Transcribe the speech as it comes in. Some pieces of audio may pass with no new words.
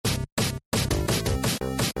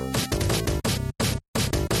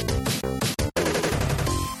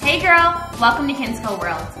Hey girl, welcome to Kinsco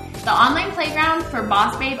World, the online playground for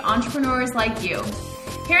boss babe entrepreneurs like you.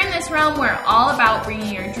 Here in this realm, we're all about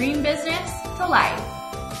bringing your dream business to life.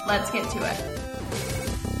 Let's get to it.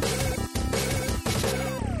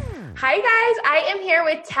 Hi guys, I am here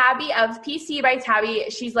with Taby of PC by Taby.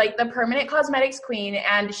 She's like the permanent cosmetics queen,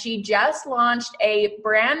 and she just launched a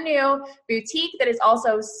brand new boutique that is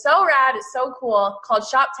also so rad, so cool, called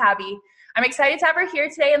Shop Taby. I'm excited to have her here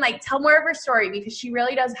today and tell more of her story because she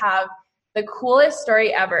really does have the coolest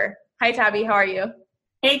story ever. Hi Taby, how are you?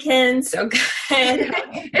 Hey Ken, so good.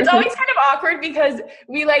 It's always kind of awkward because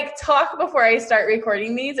we talk before I start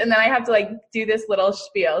recording these, and then I have to do this little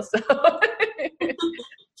spiel. So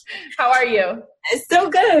how are you? So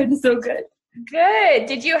good, so good. Good.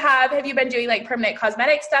 Have you been doing permanent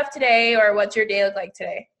cosmetic stuff today, or what's your day look like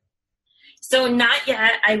today? So not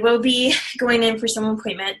yet. I will be going in for some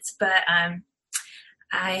appointments, but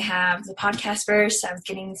I have the podcast first. I was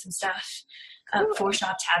getting some stuff up for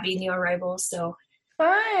Shop Taby, new arrivals. So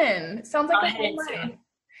fun. Sounds like a fun life.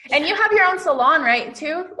 And you have your own salon, right,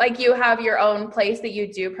 too? You have your own place that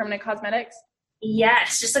you do permanent cosmetics?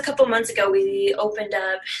 Yes. Just a couple months ago, we opened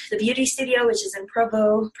up the beauty studio, which is in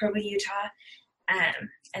Provo, Utah.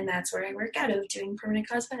 And that's where I work out of, doing permanent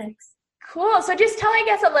cosmetics. Cool. So just tell, I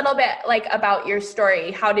guess, a little bit about your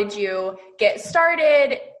story. How did you get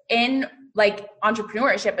started in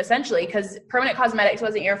entrepreneurship, essentially? Because permanent cosmetics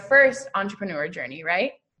wasn't your first entrepreneur journey,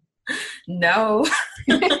 right? No.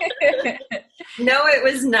 No, it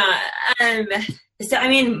was not.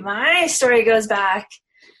 My story goes back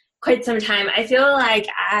quite some time. I feel like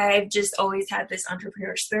I've just always had this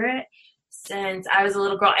entrepreneur spirit since I was a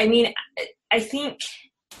little girl. I think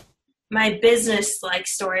my business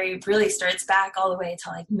story really starts back all the way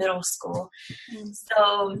to middle school.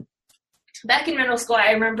 So back in middle school,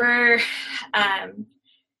 I remember I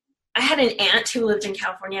had an aunt who lived in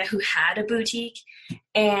California who had a boutique,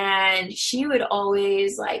 and she would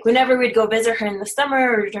always whenever we'd go visit her in the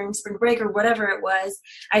summer or during spring break or whatever it was,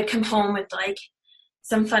 I'd come home with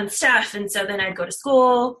some fun stuff. And so then I'd go to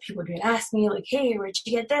school. People would ask me hey, where'd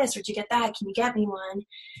you get this? Where'd you get that? Can you get me one?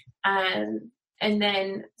 And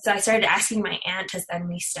then, so I started asking my aunt to send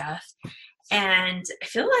me stuff. And I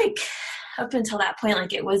feel up until that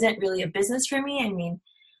point, it wasn't really a business for me.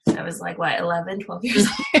 I was 11, 12 years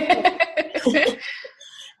old.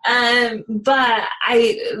 But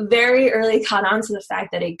I very early caught on to the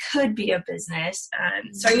fact that it could be a business. I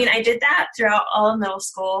did that throughout all of middle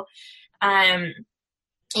school.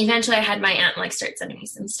 Eventually I had my aunt start sending me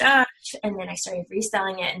some stuff, and then I started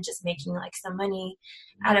reselling it and just making some money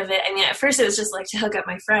out of it. At first it was just to hook up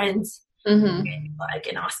my friends, an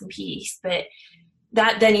awesome piece, but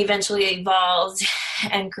that then eventually evolved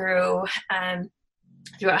and grew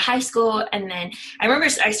throughout high school. And then I remember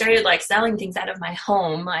I started selling things out of my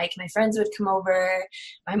home. My friends would come over,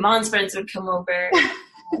 my mom's friends would come over.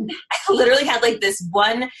 I literally had this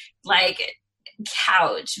one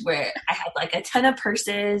couch where I had a ton of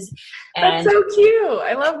purses. And that's so cute.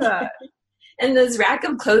 I love that. And this rack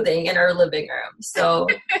of clothing in our living room. So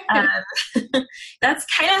that's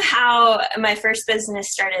kind of how my first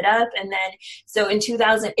business started up. And then, so in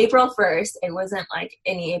April 1st, it wasn't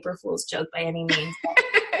any April Fool's joke by any means.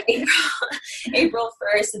 April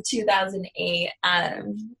 1st of 2008,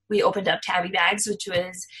 we opened up Taby Bags, which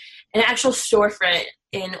was an actual storefront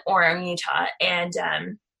in Orem, Utah.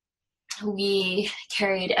 And we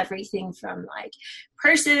carried everything from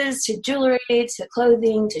purses to jewelry to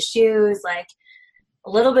clothing to shoes, a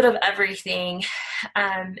little bit of everything.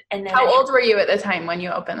 And then how old were you at the time when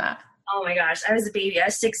you opened that? Oh my gosh, I was a baby. I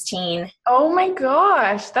was 16. Oh my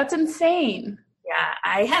gosh, that's insane. Yeah,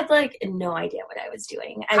 I had no idea what I was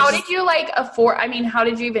doing. How did you afford? How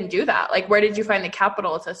did you even do that? Where did you find the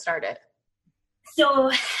capital to start it?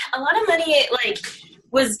 So a lot of money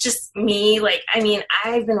was just me.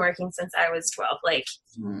 I've been working since I was 12. I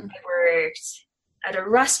worked at a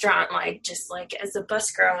restaurant, just as a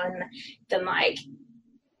bus girl. And then I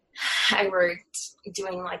worked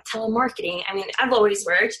doing telemarketing. I've always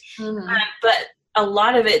worked, but a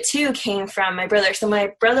lot of it too came from my brother. So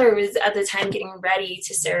my brother was at the time getting ready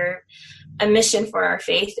to serve a mission for our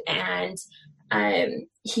faith. And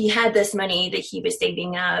he had this money that he was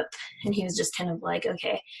saving up, and he was just kind of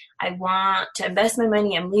okay, I want to invest my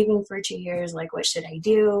money. I'm leaving for 2 years. What should I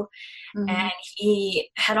do? And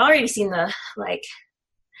he had already seen the,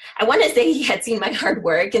 I want to say he had seen my hard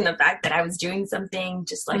work and the fact that I was doing something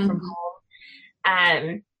just from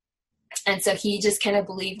home. And so he just kind of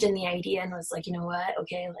believed in the idea and was you know what?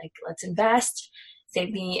 Okay, let's invest,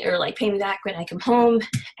 save me, or pay me back when I come home.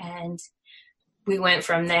 And we went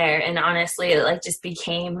from there. And honestly, it just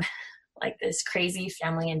became like this crazy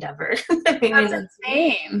family endeavor. That's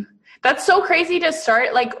insane. That's so crazy to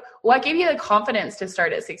start. Like, what gave you the confidence to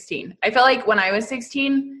start at 16? I feel like when I was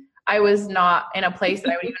 16, I was not in a place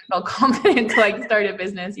that I would even feel confident to like start a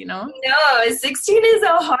business, you know? No, 16 is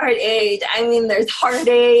a hard age. I mean, there's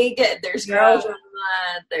heartache, there's girl drama,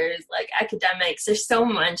 there's like academics. There's so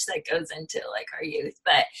much that goes into like our youth.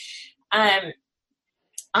 But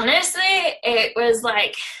honestly, it was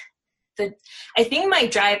like I think my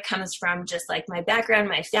drive comes from just like my background,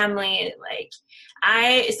 my family. Like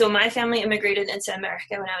so my family immigrated into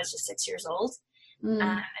America when I was just 6 years old.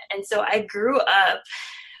 And so I grew up,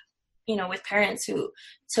 you know, with parents who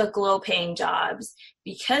took low paying jobs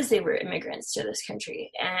because they were immigrants to this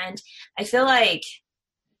country. And I feel like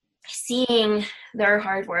seeing their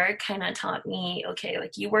hard work kind of taught me, okay,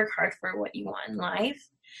 like you work hard for what you want in life.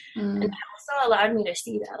 And that also allowed me to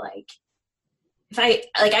see that like, if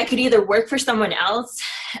I could either work for someone else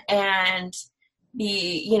and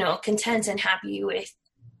be, you know, content and happy with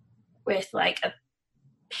like a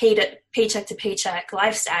paycheck to paycheck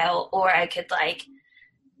lifestyle, or I could like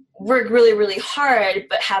work really, really hard,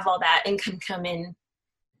 but have all that income come in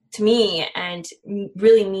to me and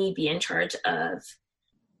really me be in charge of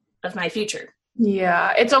my future.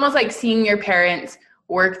 Yeah. It's almost like seeing your parents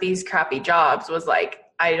work these crappy jobs was like,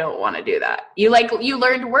 I don't want to do that. You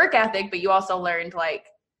learned work ethic, but you also learned like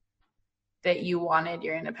that you wanted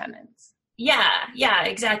your independence. Yeah,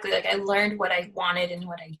 exactly. Like I learned what I wanted and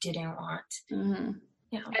what I didn't want. Mm-hmm.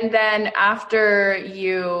 Yeah. And then after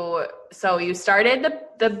you started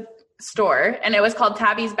the store and it was called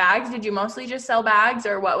Taby's Bags. Did you mostly just sell bags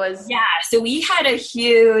or what was? Yeah. So we had a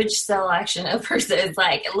huge selection of purses.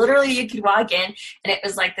 Like literally you could walk in and it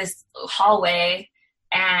was like this hallway.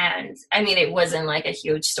 And I mean, it wasn't like a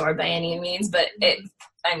huge store by any means, but a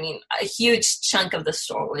huge chunk of the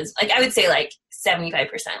store was like, I would say like 75%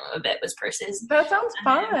 of it was purses. That sounds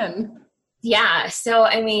fun. Yeah. So,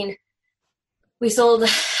 I mean, we sold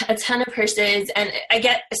a ton of purses and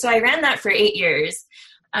I ran that for 8 years.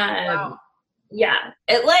 Wow. Yeah.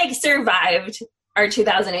 It like survived our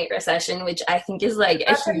 2008 recession, which I think is like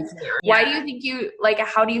a huge year. Why do you think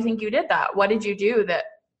how do you think you did that? What did you do that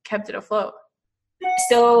kept it afloat?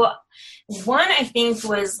 So one, I think,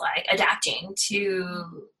 was like adapting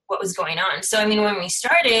to what was going on. So, I mean, when we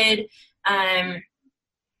started,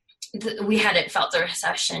 we hadn't felt the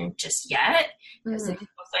recession just yet. So,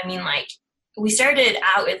 I mean, like we started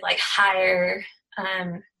out with like higher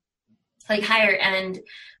end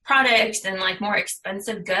products and like more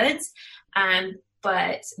expensive goods.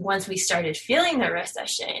 But once we started feeling the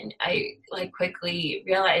recession, I like quickly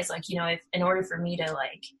realized like, you know, if in order for me to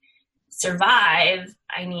like survive,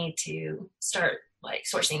 I need to start like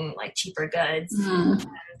sourcing like cheaper goods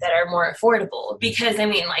that are more affordable, because I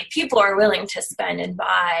mean like people are willing to spend and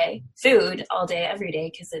buy food all day every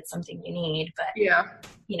day because it's something you need, but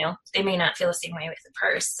you know, they may not feel the same way with the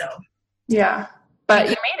purse. So but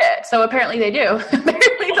you made it, so apparently they do.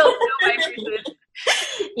 Apparently they'll still buy purses.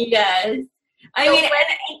 Yes.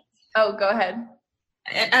 Go ahead.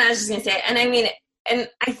 And I was just gonna say, and I mean, and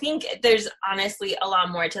I think there's honestly a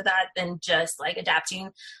lot more to that than just like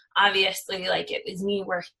adapting. Obviously, like it was me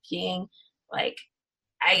working, like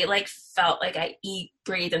I like felt like I eat,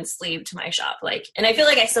 breathe, and sleep to my shop. Like, and I feel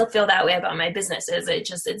like I still feel that way about my businesses.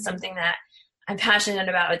 It's something that I'm passionate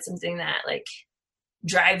about. It's something that like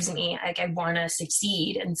drives me. Like I want to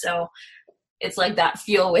succeed. And so it's like that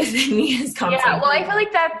fuel within me is constant. Yeah, well, I feel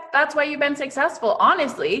like that's why you've been successful,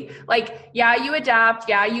 honestly. Like, yeah, you adapt,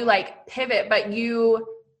 yeah, you like pivot, but you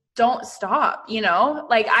don't stop, you know?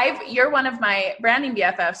 Like you're one of my branding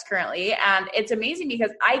BFFs currently, and it's amazing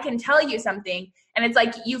because I can tell you something and it's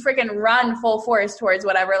like you freaking run full force towards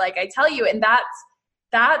whatever like I tell you, and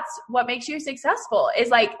that's what makes you successful is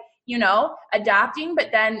like, you know, adapting but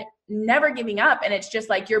then never giving up, and it's just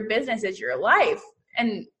like your business is your life.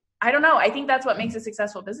 And I don't know. I think that's what makes a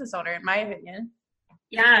successful business owner, in my opinion.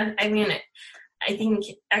 Yeah. I mean, I think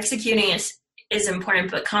executing is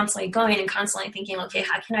important, but constantly going and constantly thinking, okay,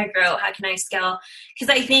 how can I grow? How can I scale?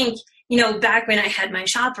 Because I think, you know, back when I had my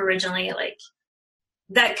shop originally, like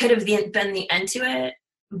that could have been the end to it.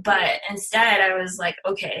 But instead I was like,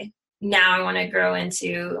 okay, now I want to grow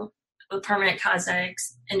into the permanent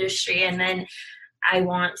cosmetics industry. And then I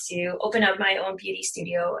want to open up my own beauty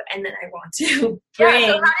studio, and then I want to bring. Yeah,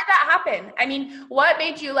 so how did that happen? I mean, what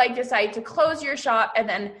made you like decide to close your shop, and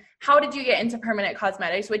then how did you get into permanent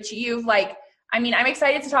cosmetics, which you've like, I mean, I'm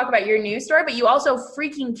excited to talk about your new store, but you also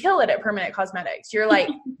freaking kill it at permanent cosmetics. You're like,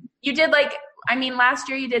 you did like, I mean, last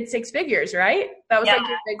year you did 6 figures, right? That was like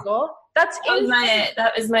your big goal. That's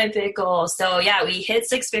that was my big goal. So yeah, we hit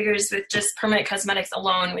 6 figures with just permanent cosmetics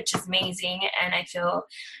alone, which is amazing. And I feel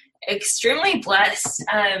extremely blessed.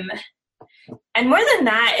 And more than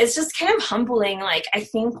that, it's just kind of humbling. Like, I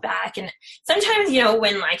think back, and sometimes, you know,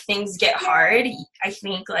 when like things get hard, I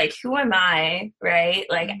think like, who am I? Right?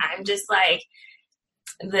 Like, I'm just like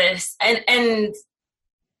this. And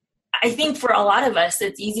I think for a lot of us,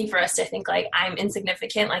 it's easy for us to think like I'm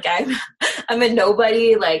insignificant. Like I'm a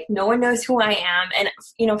nobody, like no one knows who I am. And,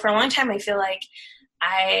 you know, for a long time, I feel like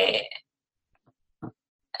I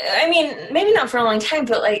mean, maybe not for a long time,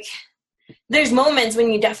 but like, there's moments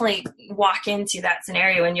when you definitely walk into that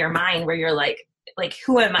scenario in your mind where you're like,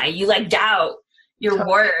 who am I? You like doubt your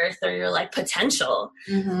worth or your like potential.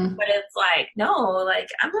 Mm-hmm. But it's like, no, like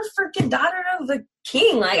I'm a freaking daughter of a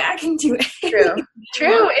king. Like I can do it.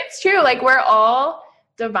 True. It's true. Like we're all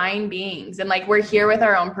divine beings and like we're here with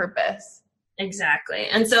our own purpose. Exactly.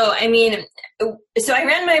 And so, I mean, so I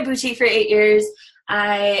ran my boutique for 8 years.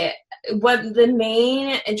 What the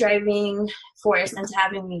main driving force into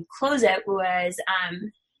having me close it was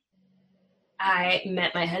I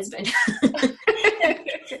met my husband. And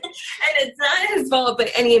it's not his fault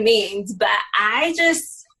by any means, but I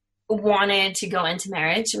just wanted to go into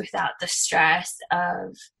marriage without the stress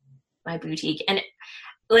of my boutique. And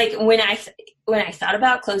like when I thought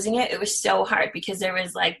about closing it, it was so hard because there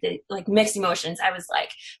was like the like mixed emotions. I was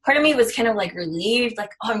like, part of me was kind of like relieved,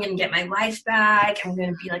 like, oh, I'm going to get my life back. I'm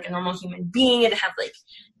going to be like a normal human being and have like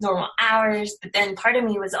normal hours. But then part of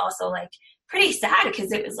me was also like pretty sad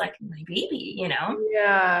because it was like my baby, you know?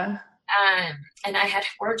 Yeah. And I had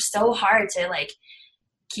worked so hard to like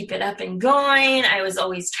keep it up and going. I was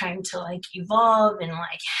always trying to like evolve and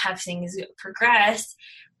like have things progress.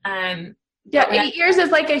 Yeah, 8 years is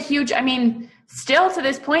like a huge, I mean, still to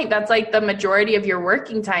this point, that's like the majority of your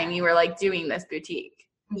working time you were like doing this boutique.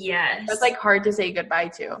 Yes. That's like hard to say goodbye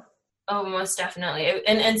to. Oh, most definitely.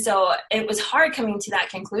 And so it was hard coming to that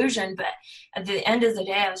conclusion, but at the end of the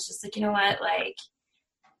day, I was just like, you know what, like,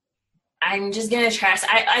 I'm just going to trust.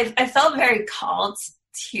 I felt very called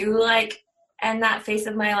to like end that phase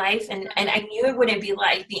of my life. And I knew it wouldn't be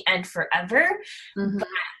like the end forever, but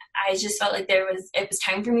I just felt like it was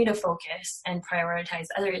time for me to focus and prioritize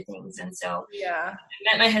other things. And so yeah,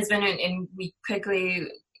 I met my husband and we quickly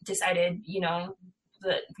decided, you know,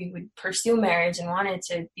 that we would pursue marriage and wanted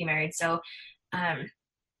to be married. So I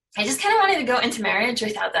just kind of wanted to go into marriage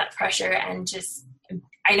without that pressure and just,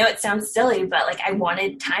 I know it sounds silly, but like I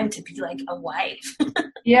wanted time to be like a wife.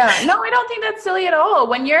 Yeah, no, I don't think that's silly at all.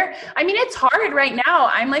 When I mean, it's hard right now.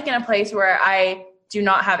 I'm like in a place where I do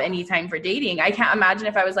not have any time for dating. I can't imagine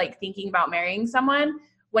if I was like thinking about marrying someone.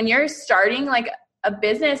 When you're starting like a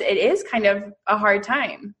business, it is kind of a hard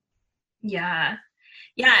time. Yeah.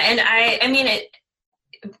 Yeah. And I mean,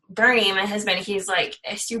 Bernie, my husband, he's like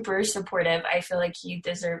super supportive. I feel like he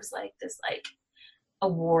deserves like this like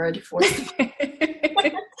award for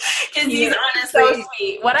because he's honestly so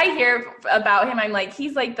sweet. What I hear about him, I'm like,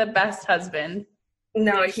 he's like the best husband.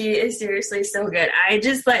 No, he is seriously so good.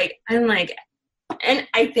 I'm like, and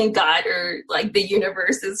I think God or like the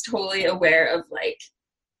universe is totally aware of like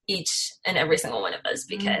each and every single one of us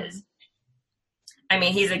because I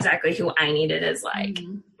mean, he's exactly who I needed as like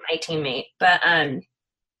my teammate. But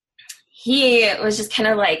he was just kind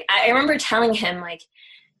of like, I remember telling him like,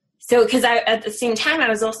 so because at the same time I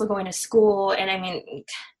was also going to school, and I mean,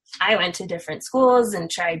 I went to different schools and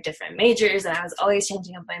tried different majors, and I was always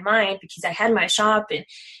changing up my mind because I had my shop, and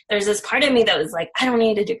there's this part of me that was like, I don't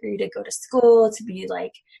need a degree to go to school to be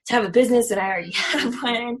like, to have a business, and I already have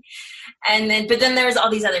one. But then there was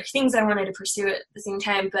all these other things I wanted to pursue at the same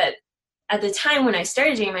time. But at the time when I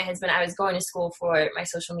started dating my husband, I was going to school for my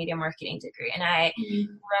social media marketing degree. And I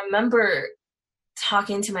remember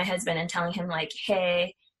talking to my husband and telling him like,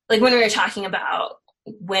 hey, like when we were talking about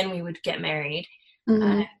when we would get married,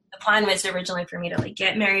 the plan was originally for me to like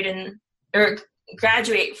get married or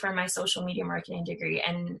graduate from my social media marketing degree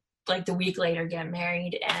and like the week later get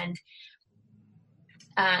married. And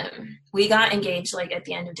we got engaged like at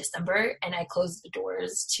the end of December, and I closed the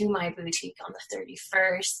doors to my boutique on the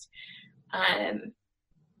 31st.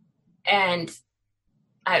 And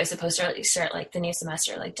I was supposed to start like the new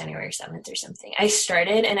semester like January 7th or something. I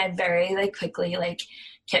started, and I very like quickly like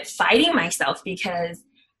kept fighting myself because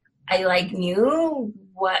I like knew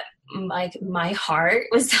what like my heart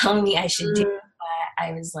was telling me I should do, but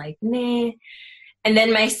I was like, nah. And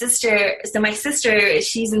then my sister,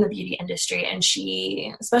 she's in the beauty industry and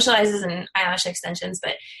she specializes in eyelash extensions,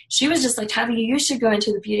 but she was just like, Taby, you should go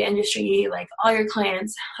into the beauty industry. Like all your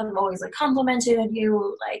clients have always like complimented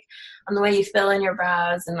you, like on the way you fill in your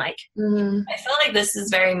brows. And like, I feel like this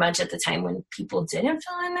is very much at the time when people didn't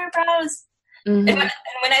fill in their brows. And when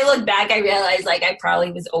I look back, I realized like I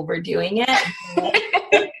probably was overdoing it.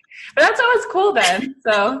 But that's always cool then.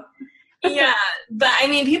 So yeah, but I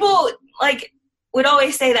mean, people like would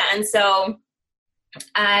always say that. And so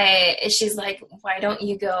she's like, why don't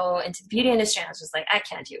you go into the beauty industry? And I was just like, I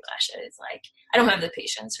can't do lashes. Like, I don't have the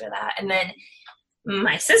patience for that. And then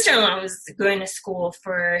my sister-in-law was going to school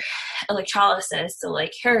for electrolysis, so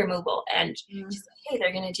like hair removal. And she's like, hey,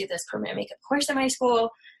 they're going to do this permanent makeup course in my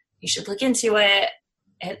school. You should look into it.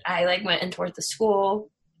 And I like went and toured the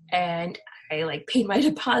school and I like paid my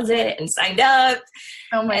deposit and signed up.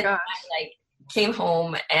 Oh my gosh. I like came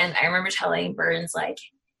home and I remember telling Burns like,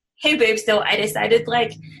 hey babe, so I decided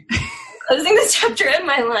like closing this chapter in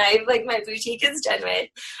my life, like my boutique is done with.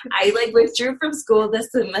 I like withdrew from school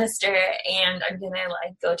this semester and I'm gonna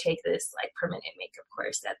like go take this like permanent makeup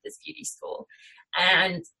course at this beauty school.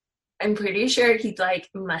 And I'm pretty sure he like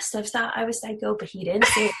must have thought I was psycho, but he didn't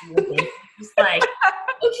say anything. He's like,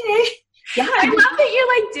 okay. Yeah. I love that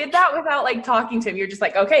you like did that without like talking to him. You're just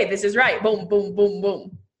like, okay, this is right. Boom, boom, boom,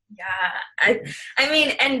 boom. Yeah. I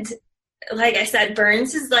mean, and like I said,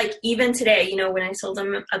 Burns is like, even today, you know, when I told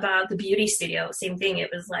him about the beauty studio, same thing. It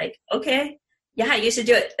was like, okay, yeah, you should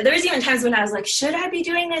do it. There was even times when I was like, should I be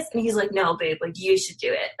doing this? And he's like, no, babe, like you should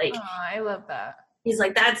do it. Like, oh, I love that. He's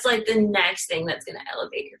like, that's like the next thing that's going to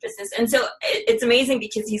elevate your business. And so it's amazing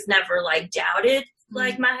because he's never like doubted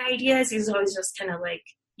like my ideas. He's always just kind of like,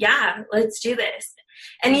 yeah, let's do this.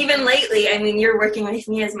 And even lately, I mean, you're working with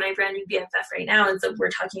me as my brand new BFF right now. And so we're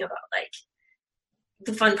talking about like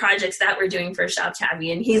the fun projects that we're doing for Shop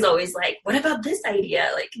Taby. And he's always like, what about this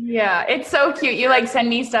idea? Like, yeah, it's so cute. You like send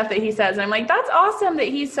me stuff that he says. And I'm like, that's awesome that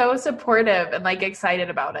he's so supportive and like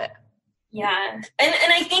excited about it. Yeah. And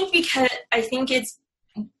I think because I think it's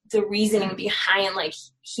the reasoning behind like,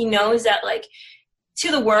 he knows that like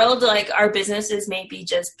to the world, like our businesses may be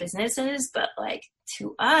just businesses, but like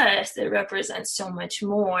to us, it represents so much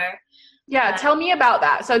more. Yeah. Tell me about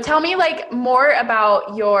that. So tell me like more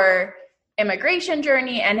about your immigration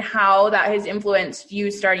journey and how that has influenced you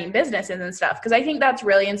starting businesses and stuff. Cause I think that's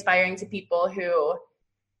really inspiring to people who,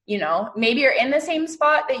 you know, maybe you're in the same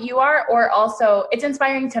spot that you are, or also it's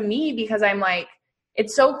inspiring to me because I'm like,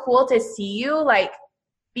 it's so cool to see you like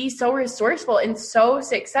be so resourceful and so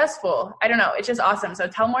successful. I don't know. It's just awesome. So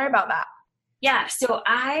tell more about that. Yeah. So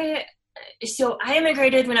I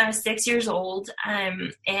immigrated when I was 6 years old.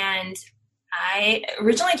 And I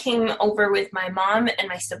originally came over with my mom and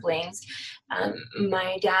my siblings.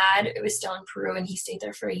 My dad was still in Peru and he stayed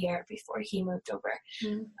there for a year before he moved over.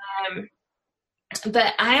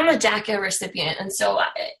 But I am a DACA recipient. And so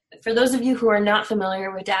for those of you who are not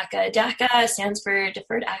familiar with DACA, DACA stands for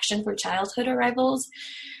Deferred Action for Childhood Arrivals.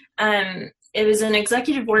 It was an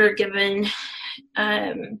executive order given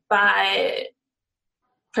by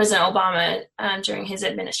President Obama during his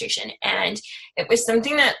administration. And it was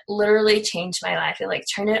something that literally changed my life. It like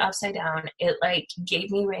turned it upside down. It like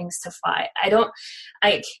gave me wings to fly. I don't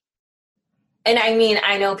like, and I mean,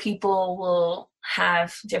 I know people will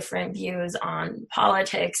have different views on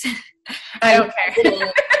politics. I don't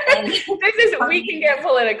care. We can get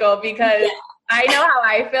political because I know how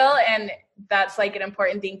I feel and that's like an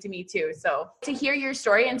important thing to me too. So to hear your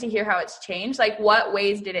story and to hear how it's changed, like what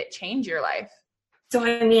ways did it change your life? So,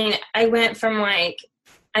 I mean, I went from like,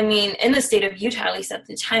 I mean, in the state of Utah, at least at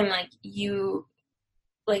the time, like you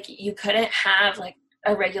couldn't have like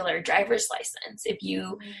a regular driver's license if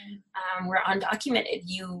you were undocumented.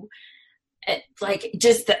 Like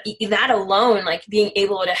just that alone, like being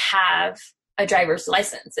able to have a driver's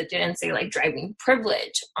license that didn't say like driving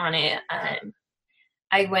privilege on it.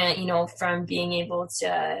 I went, you know, from being able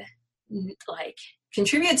to like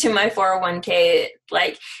contribute to my 401k,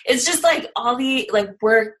 like it's just like all the like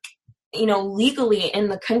work, you know, legally in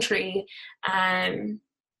the country,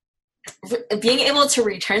 being able to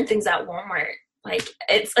return things at Walmart. Like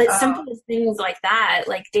it's simple as things like that,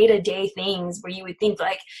 like day-to-day things where you would think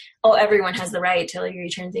like, oh, everyone has the right to like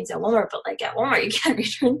return things at Walmart, but like at Walmart you can't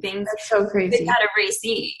return things. That's so crazy. Without a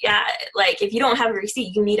receipt. Yeah, like if you don't have a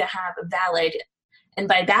receipt, you need to have a valid, and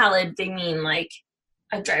by valid they mean like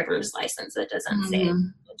a driver's license that doesn't say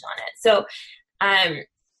on it. So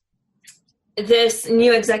this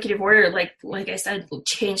new executive order, like I said,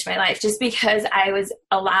 changed my life just because I was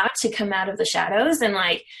allowed to come out of the shadows and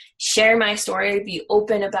like share my story, be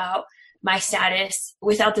open about my status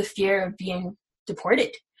without the fear of being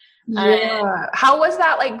deported. Yeah. How was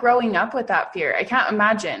that like growing up with that fear? I can't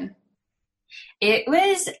imagine. It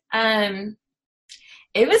was kind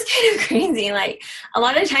of crazy. Like a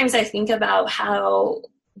lot of times I think about how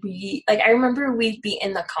I remember we'd be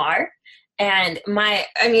in the car and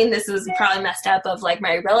this was probably messed up of like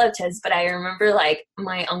my relatives, but I remember like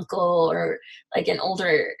my uncle or like an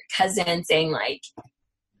older cousin saying like,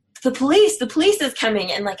 the police is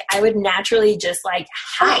coming. And like, I would naturally just like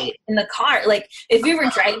hide in the car. Like if we were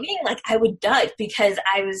driving, like I would duck because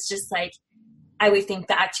I was just like, I would think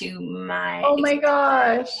back to my oh my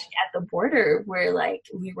gosh at the border where like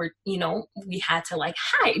we were, we had to like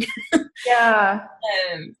hide. Yeah.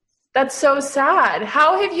 That's so sad.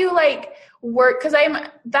 How have you like worked? Because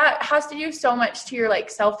that has to do so much to your like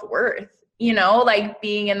self-worth, like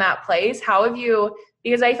being in that place. How have you,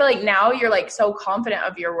 because I feel like now you're like so confident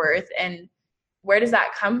of your worth, and where does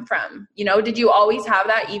that come from? Did you always have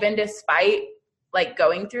that even despite like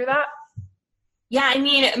going through that? Yeah, I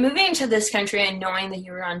mean, moving to this country and knowing that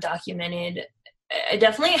you were undocumented, it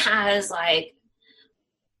definitely has like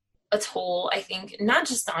a toll, I think, not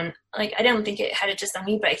just on, like, I don't think it had it just on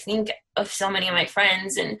me, but I think of so many of my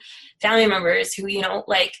friends and family members who,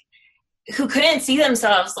 who couldn't see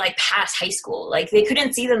themselves like past high school. Like they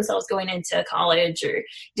couldn't see themselves going into college or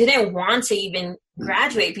didn't want to even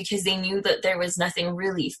graduate because they knew that there was nothing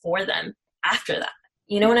really for them after that.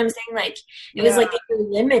 You know what I'm saying? Like it was like they were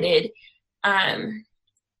limited.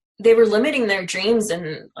 They were limiting their dreams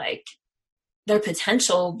and like their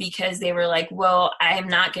potential because they were like, well, I'm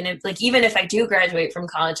not going to, like, even if I do graduate from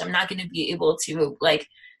college, I'm not going to be able to like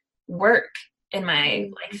work in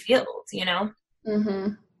my like field,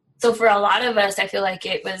 Mm-hmm. So for a lot of us, I feel like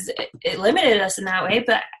it limited us in that way.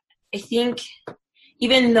 But I think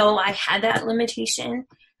even though I had that limitation,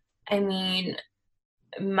 I mean,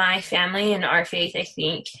 my family and our faith, I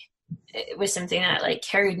think it was something that like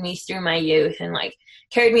carried me through my youth and like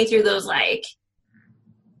carried me through those like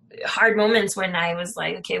hard moments when I was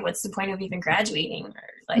like, okay, what's the point of even graduating? Or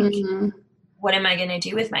like, what am I going to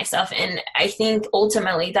do with myself? And I think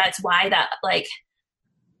ultimately that's why that like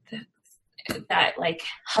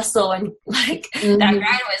hustle and like that grind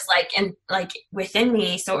was like and like within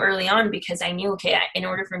me so early on, because I knew, okay, in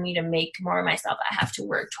order for me to make more of myself, I have to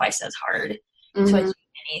work twice as hard to achieve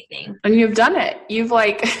anything. And you've done it. You've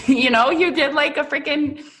like, you did like a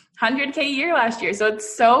freaking 100K year last year. So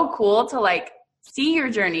it's so cool to like see your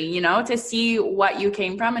journey, to see what you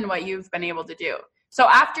came from and what you've been able to do. So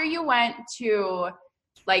after you went to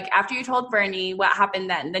like, after you told Bernie, what happened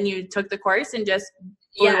then? Then you took the course and just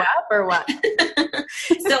blew up or what?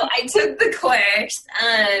 So I took the course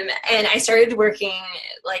and I started working,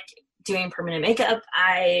 like doing permanent makeup.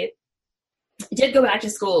 I did go back to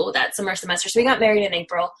school that summer semester. So we got married in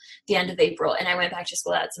April, the end of April, and I went back to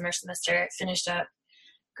school that summer semester, finished up,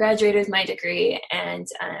 graduated with my degree, and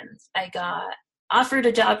I got offered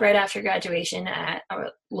a job right after graduation at a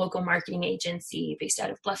local marketing agency based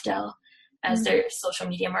out of Bluffdale as their social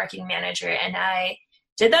media marketing manager. And I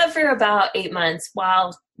did that for about 8 months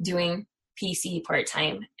while doing PC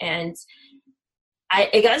part-time. And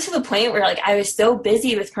it got to the point where like I was so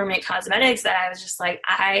busy with permanent cosmetics that I was just like,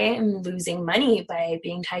 I am losing money by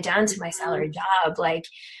being tied down to my salary job. Like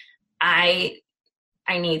I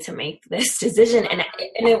need to make this decision. And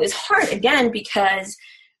it was hard again, because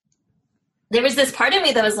there was this part of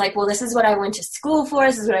me that was like, well, this is what I went to school for.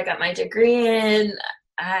 This is what I got my degree in.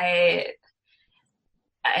 I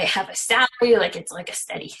have a salary, like it's like a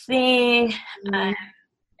steady thing.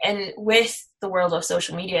 And with the world of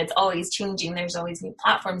social media, it's always changing. There's always new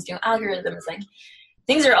platforms, new algorithms, like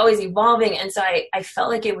things are always evolving. And so I felt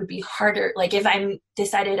like it would be harder. Like if I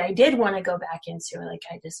decided I did want to go back into it, like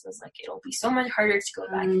I just was like, it'll be so much harder to go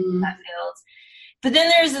back into that field. But then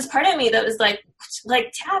there's this part of me that was like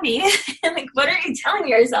Taby, like, what are you telling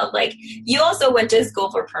yourself? Like, you also went to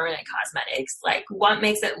school for permanent cosmetics. Like, what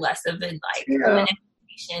makes it less of a like permanent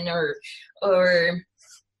education or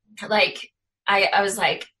like, I was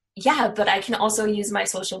like, yeah, but I can also use my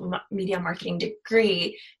social media marketing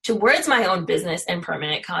degree towards my own business and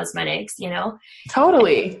permanent cosmetics,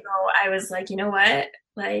 Totally. And so I was like, you know what?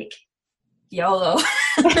 Like, YOLO.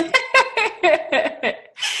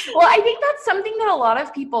 Well, I think that's something that a lot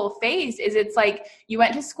of people face is it's like you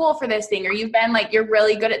went to school for this thing, or you've been like, you're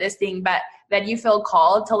really good at this thing, but then you feel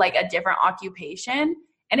called to like a different occupation.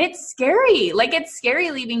 And it's scary. Like it's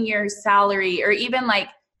scary leaving your salary or even like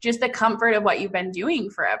just the comfort of what you've been doing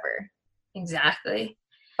forever. Exactly.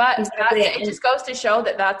 But it just goes to show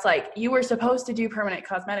that that's like, you were supposed to do permanent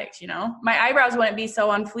cosmetics, My eyebrows wouldn't be so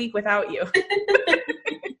on fleek without you.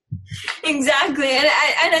 Exactly. And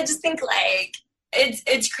I just think like,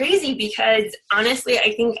 it's crazy because honestly,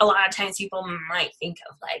 I think a lot of times people might think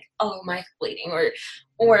of like, oh, microblading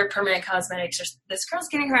or permanent cosmetics, or this girl's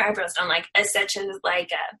getting her eyebrows done, like as such as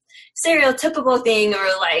like a stereotypical thing or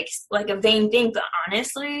like a vain thing. But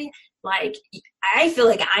honestly, like I feel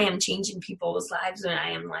like I am changing people's lives when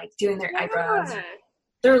I am like doing their eyebrows,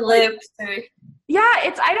 their lips.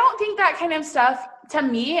 I don't think that kind of stuff, to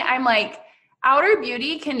me, I'm like, outer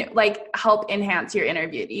beauty can like help enhance your inner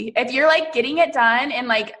beauty. If you're like getting it done, and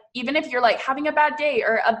like even if you're like having a bad day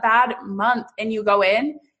or a bad month and you go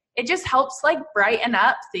in, it just helps like brighten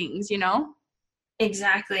up things, you know?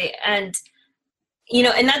 Exactly. And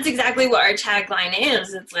and that's exactly what our tagline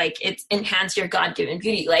is. It's like, it's enhance your God-given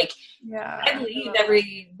beauty. Like, I believe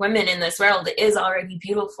every woman in this world is already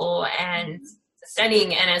beautiful and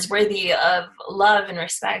stunning and as worthy of love and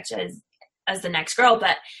respect as the next girl.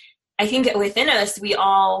 But I think that within us, we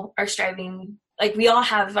all are striving, like we all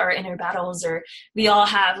have our inner battles, or we all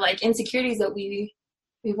have like insecurities that we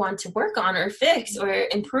want to work on or fix or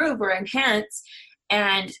improve or enhance.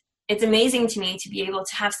 And it's amazing to me to be able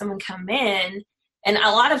to have someone come in. And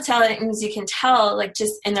a lot of times you can tell, like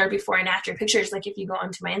just in their before and after pictures, like if you go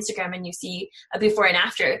onto my Instagram and you see a before and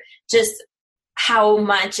after, just how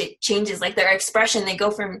much it changes, like their expression. They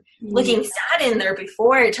go from looking sad in their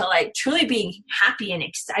before to like truly being happy and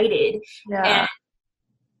excited. And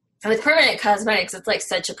with permanent cosmetics, it's like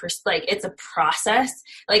such a it's a process.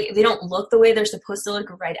 Like they don't look the way they're supposed to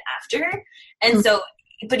look right after. And so,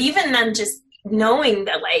 but even then, just knowing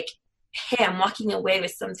that like, hey, I'm walking away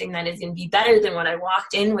with something that is going to be better than what I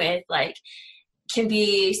walked in with, like, can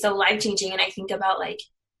be so life-changing. And I think about like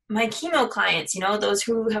my chemo clients, those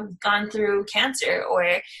who have gone through cancer,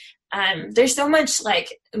 or there's so much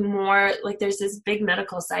like more, like there's this big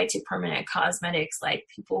medical side to permanent cosmetics, like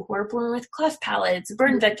people who are born with cleft palates,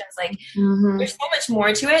 burn victims, like there's so much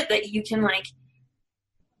more to it that you can like,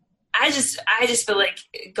 I just feel like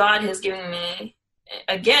God has given me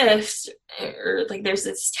a gift, or like there's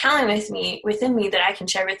this talent within me that I can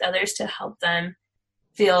share with others to help them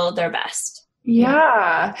feel their best.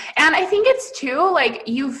 Yeah. And I think it's too, like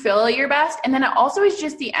you feel your best. And then it also is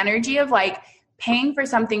just the energy of like paying for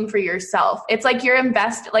something for yourself. It's like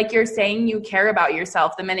like you're saying you care about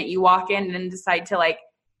yourself the minute you walk in and decide to like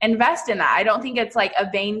invest in that. I don't think it's like a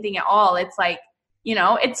vain thing at all. It's like,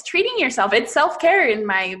 it's treating yourself. It's self-care in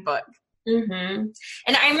my book. And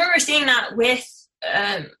I remember seeing that with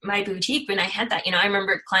my boutique when I had that. I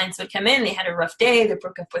remember clients would come in, they had a rough day, they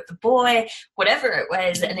broke up with the boy, whatever it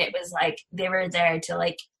was, and it was like they were there to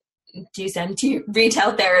like do some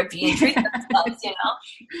retail therapy and treat themselves,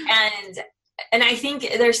 and I think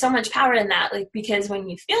there's so much power in that, like because when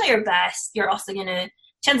you feel your best, you're also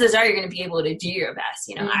chances are you're gonna be able to do your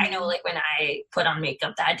best. I know like when I put on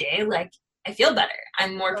makeup that day, like I feel better.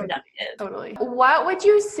 I'm more productive. Totally. What would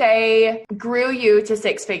you say grew you to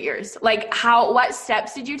six figures? Like what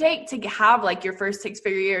steps did you take to have like your first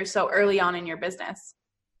 6-figure year so early on in your business?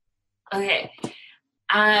 Okay.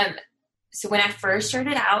 So when I first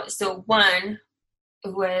started out, so one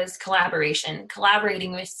was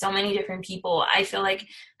collaborating with so many different people. I feel like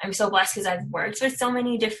I'm so blessed because I've worked with so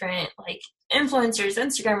many different like influencers,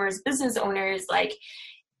 Instagrammers, business owners, like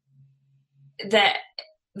that.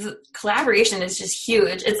 The collaboration is just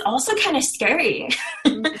huge. It's also kind of scary.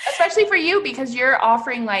 Especially for you, because you're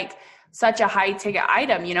offering like such a high ticket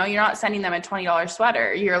item, you're not sending them a $20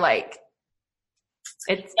 sweater. You're like,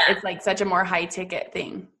 it's like such a more high ticket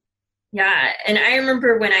thing. Yeah. And I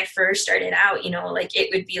remember when I first started out, like it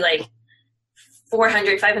would be like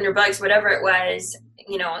 $400, $500, whatever it was,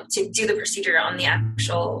 to do the procedure on the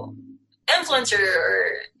actual influencer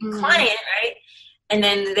or client. Right. And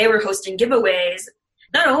then they were hosting giveaways.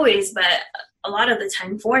 Not always, but a lot of the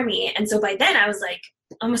time for me. And so by then I was like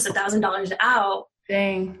almost $1,000 out.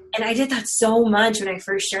 Dang. And I did that so much when I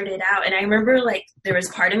first started out. And I remember like there was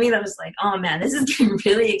part of me that was like, oh man, this is getting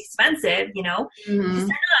really expensive, Because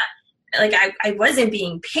like I wasn't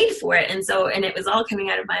being paid for it. And so, and it was all coming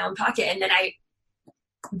out of my own pocket. And then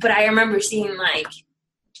but I remember seeing like,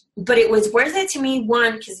 but it was worth it to me,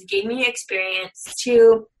 one, because it gave me experience.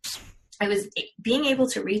 Two, I was being able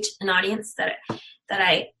to reach an audience that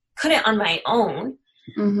I couldn't on my own.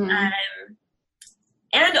 And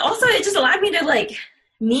also it just allowed me to like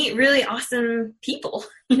meet really awesome people,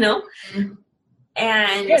 And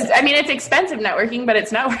I mean, it's expensive networking, but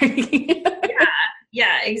it's networking.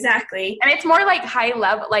 yeah, exactly. And it's more like high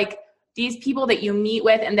level, like these people that you meet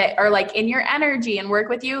with and that are like in your energy and work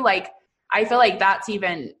with you. Like, I feel like that's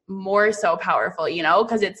even more so powerful,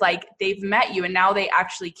 because it's like they've met you and now they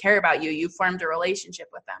actually care about you. You formed a relationship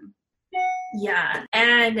with them. Yeah.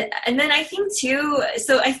 And then I think too,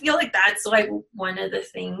 so I feel like that's like one of the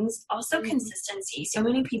things. Also consistency. So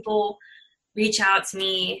many people reach out to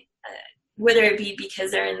me, whether it be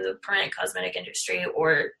because they're in the permanent cosmetic industry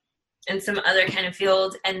or in some other kind of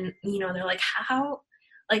field, and they're like, how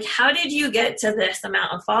did you get to this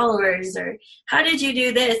amount of followers, or how did you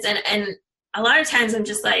do this? And a lot of times I'm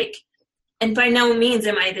just like, and by no means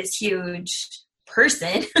am I this huge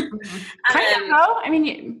person. Kind of, no? I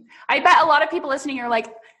mean, I bet a lot of people listening are like,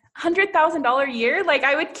 $100,000 a year? Like,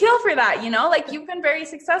 I would kill for that, like you've been very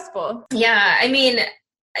successful. Yeah, I mean,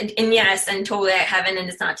 and yes, and totally I haven't, and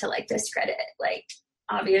it's not to like discredit, like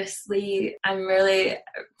obviously I'm really,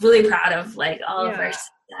 really proud of like all of our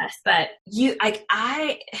success, but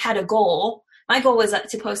I had a goal. My goal was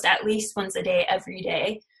to post at least once a day, every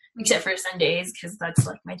day, except for Sundays, because that's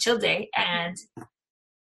like my chill day. And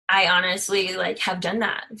I honestly like have done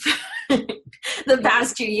that the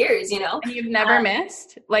past 2 years, And you've never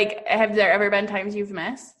missed? Like, have there ever been times you've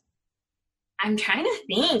missed? I'm trying to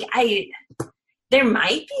think. There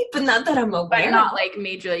might be, but not that I'm aware. But not like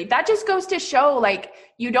majorly. That just goes to show, like,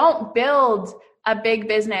 you don't build a big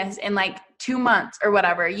business in like 2 months or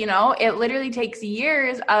whatever, it literally takes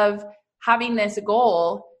years of having this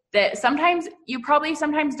goal that sometimes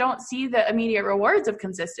don't see the immediate rewards of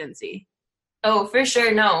consistency. Oh, for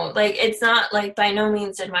sure. No, like, it's not like by no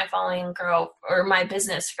means did my following grow or my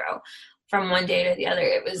business grow from one day to the other.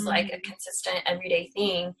 It was like a consistent everyday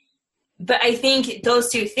thing. But I think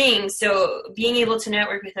those two things, so being able to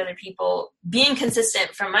network with other people, being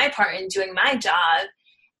consistent from my part in doing my job,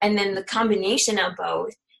 and then the combination of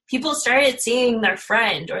both, people started seeing their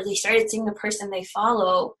friend, or they started seeing the person they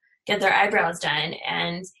follow get their eyebrows done.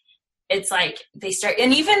 And it's like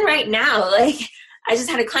and even right now, like, I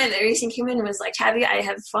just had a client that recently came in and was like, Taby, I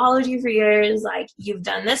have followed you for years. Like, you've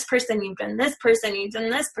done this person, you've done this person, you've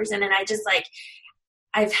done this person. And I just like,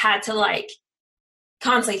 I've had to like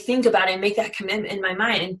constantly think about it and make that commitment in my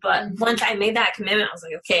mind. But once I made that commitment, I was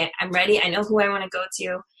like, okay, I'm ready. I know who I want to go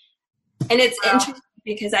to. And it's interesting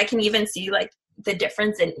because I can even see like the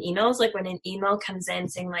difference in emails. Like when an email comes in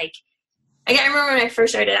saying like, I remember when I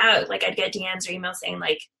first started out, like I'd get DMs or emails saying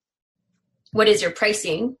like, what is your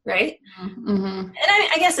pricing? Right. Mm-hmm. And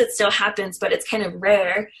I guess it still happens, but it's kind of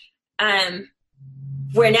rare.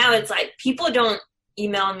 Where now it's like, people don't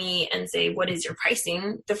email me and say, what is your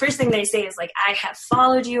pricing? The first thing they say is like, I have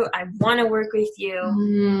followed you. I want to work with you.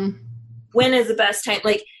 Mm-hmm. When is the best time?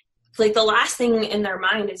 Like the last thing in their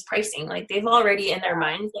mind is pricing. Like they've already in their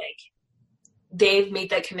minds, like they've made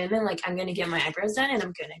that commitment. Like, I'm going to get my eyebrows done and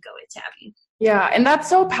I'm going to go with Taby. Yeah. And that's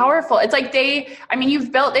so powerful. It's like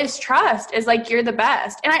you've built this trust as like, you're the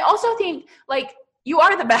best. And I also think like you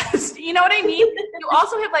are the best, you know what I mean? You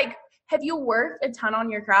also have you worked a ton on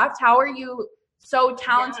your craft? How are you so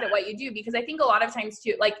talented at what you do? Because I think a lot of times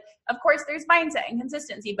too, like, of course there's mindset and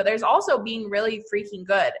consistency, but there's also being really freaking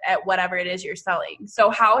good at whatever it is you're selling.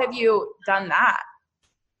 So how have you done that?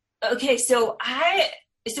 Okay. So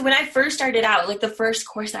when I first started out, like the first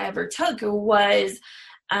course I ever took was,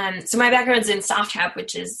 so my background's in soft tap,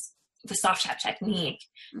 which is the soft tap technique,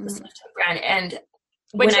 the soft tap brand. And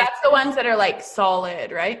that's the ones that are like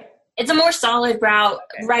solid, right? It's a more solid brow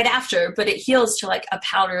right after, but it heals to like a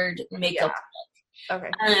powdered makeup look.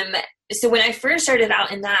 Okay. So when I first started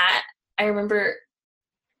out in that, I remember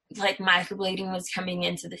like microblading was coming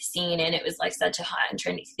into the scene and it was like such a hot and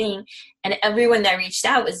trendy thing. And everyone that reached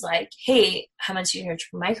out was like, hey, how much do you charge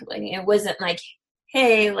for microblading? It wasn't like,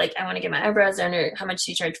 hey, like I want to get my eyebrows done, or how much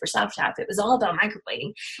do you charge for soft tap? It was all about microblading.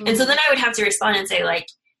 Mm-hmm. And so then I would have to respond and say like,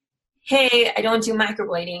 hey, I don't do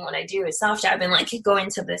microblading. What I do is soft tap, and like go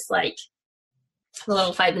into this like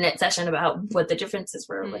little 5-minute session about what the differences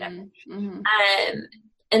were or whatever. Mm-hmm.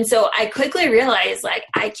 And so I quickly realized like,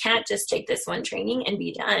 I can't just take this one training and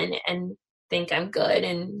be done and think I'm good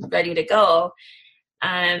and ready to go.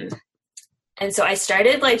 And so I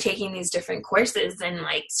started like taking these different courses and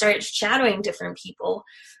like started shadowing different people.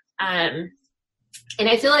 And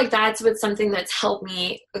I feel like that's what's something that's helped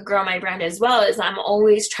me grow my brand as well, is I'm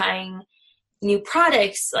always trying new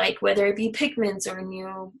products, like whether it be pigments or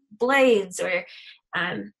new blades, or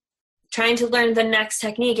trying to learn the next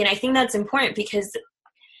technique. And I think that's important because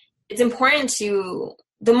it's important to,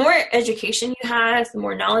 the more education you have, the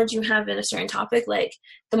more knowledge you have in a certain topic, like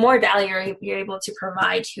the more value you're able to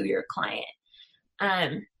provide to your client.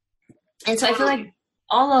 And so I feel like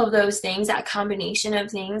all of those things, that combination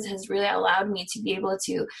of things has really allowed me to be able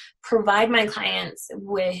to provide my clients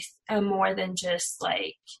with more than just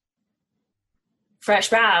like fresh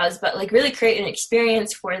brows, but like really create an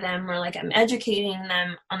experience for them, or like I'm educating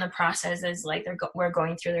them on the process as like we're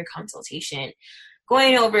going through their consultation,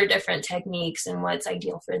 going over different techniques and what's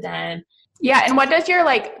ideal for them. Yeah. And what does your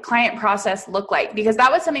like client process look like? Because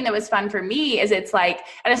that was something that was fun for me is it's like,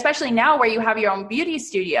 and especially now where you have your own beauty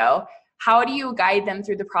studio, how do you guide them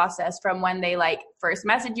through the process from when they like first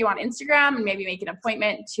message you on Instagram and maybe make an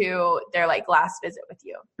appointment to their like last visit with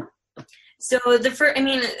you? So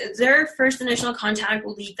their first initial contact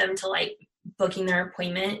will lead them to like booking their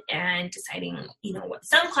appointment and deciding, what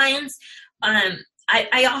some clients,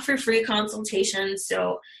 I offer free consultations.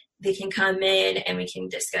 So they can come in and we can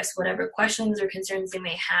discuss whatever questions or concerns they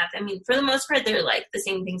may have. I mean, for the most part, they're like the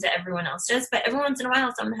same things that everyone else does, but every once in a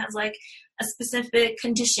while, someone has like a specific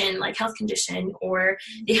condition, like health condition, or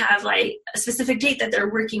they have like a specific date that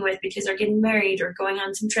they're working with because they're getting married or going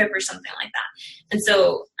on some trip or something like that. And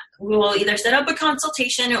so we'll either set up a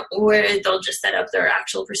consultation or they'll just set up their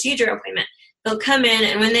actual procedure appointment. They'll come in,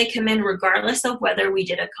 and when they come in, regardless of whether we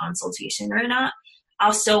did a consultation or not,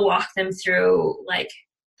 I'll still walk them through like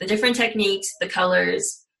the different techniques, the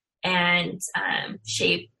colors, and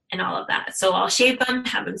shape and all of that. So I'll shape them,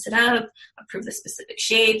 have them set up, approve the specific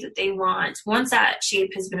shape that they want. Once that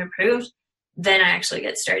shape has been approved, then I actually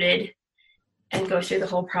get started and go through the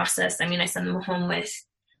whole process. I mean, I send them home with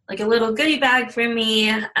like a little goodie bag for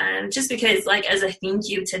me, just because like as a thank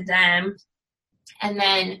you to them. And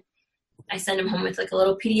then I send them home with like a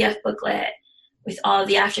little PDF booklet with all of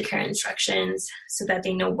the aftercare instructions so that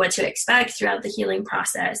they know what to expect throughout the healing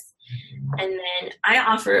process. And then I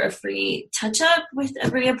offer a free touch-up with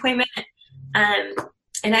every appointment.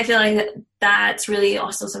 And I feel like that's really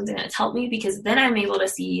also something that's helped me because then I'm able to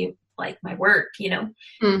see like my work, I'm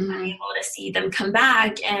able to see them come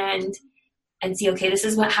back and see, okay, this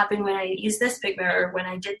is what happened when I used this pigment or when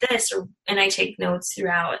I did this, and I take notes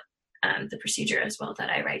throughout the procedure as well that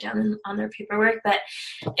I write down on their paperwork. But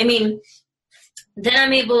I mean, then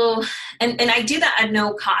I'm able, and I do that at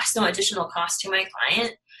no cost, no additional cost to my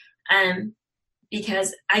client,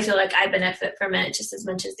 because I feel like I benefit from it just as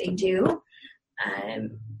much as they do.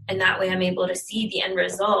 And that way I'm able to see the end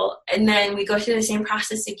result. And then we go through the same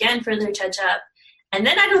process again for their touch-up. And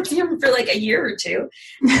then I don't see them for like a year or two,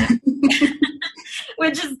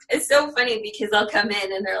 which is it's so funny because I'll come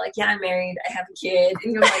in and they're like, yeah, I'm married, I have a kid.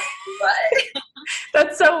 And you're like, what?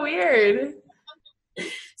 That's so weird.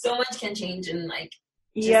 So much can change in like.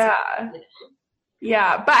 Yeah.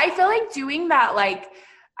 But I feel like doing that, like,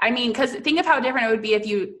 I mean, because think of how different it would be if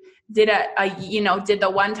you did did the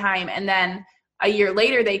one time and then a year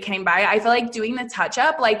later they came by. I feel like doing the touch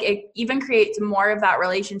up, like it even creates more of that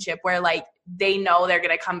relationship where like they know they're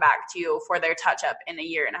going to come back to you for their touch up in a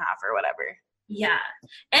year and a half or whatever. Yeah.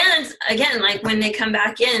 And again, like when they come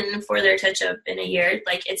back in for their touch up in a year,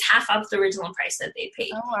 like it's half off the original price that they paid.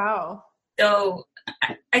 Oh, wow. So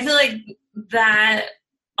I feel like that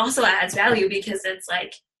also adds value because it's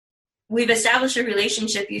like, we've established a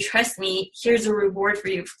relationship. You trust me. Here's a reward for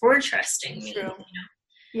you for trusting me. True.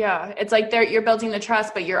 Yeah. It's like you're building the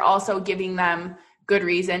trust, but you're also giving them good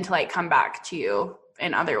reason to like come back to you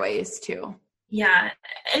in other ways too. Yeah.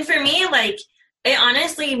 And for me, like, it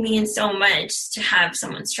honestly means so much to have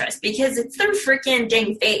someone's trust because it's their freaking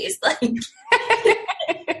dang face. Like, it's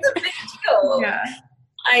a big deal. Yeah.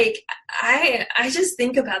 Like, I just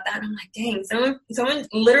think about that and I'm like, dang, someone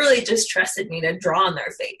literally just trusted me to draw on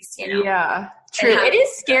their face, Yeah, true. It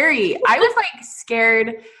is scary. I was like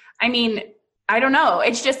scared. I mean, I don't know.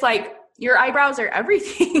 It's just like your eyebrows are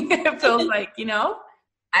everything. It feels like,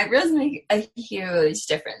 Eyebrows make a huge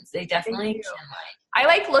difference. They definitely can. I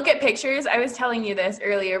like look at pictures. I was telling you this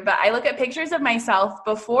earlier, but I look at pictures of myself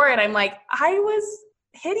before and I'm like, I was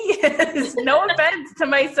hideous. No offense to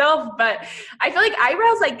myself, but I feel like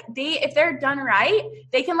eyebrows, like if they're done right,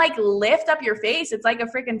 they can like lift up your face. It's like a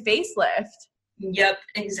freaking facelift. Yep,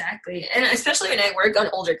 exactly. And especially when I work on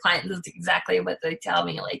older clients, that's exactly what they tell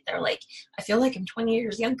me. Like, they're like, I feel like I'm 20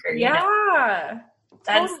 years younger. Yeah.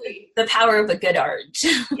 That's totally. The power of a good art.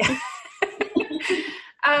 Yeah.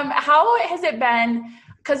 How has it been?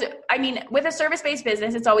 Because, I mean, with a service-based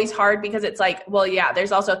business, it's always hard because it's like, well, yeah,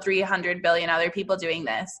 there's also 300 billion other people doing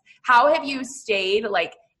this. How have you stayed,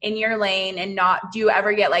 like, in your lane and do you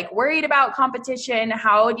ever get, like, worried about competition?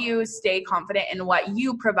 How do you stay confident in what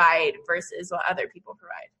you provide versus what other people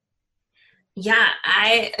provide? Yeah,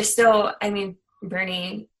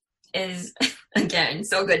 Bernie is, again,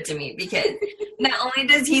 so good to me because not only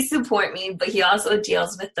does he support me, but he also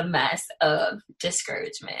deals with the mess of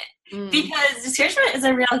discouragement. Because discouragement is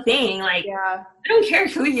a real thing. Like, I don't care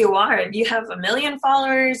who you are. If you have 1 million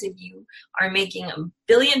followers, if you are making $1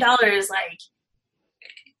 billion,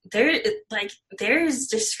 there's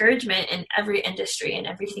discouragement in every industry and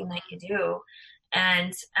everything that you do.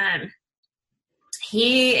 And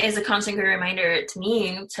he is a constant good reminder to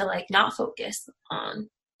me to like not focus on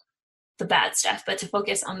the bad stuff, but to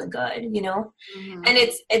focus on the good, you know? Mm-hmm. And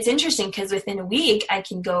it's interesting because within a week I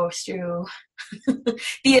can go through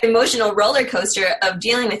the emotional roller coaster of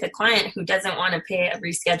dealing with a client who doesn't want to pay a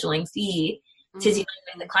rescheduling fee to dealing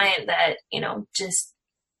with a client that, you know, just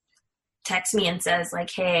texts me and says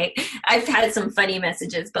like, hey, I've had some funny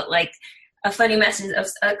messages, but like a funny message of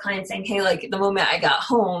a client saying, hey, like the moment I got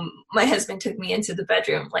home, my husband took me into the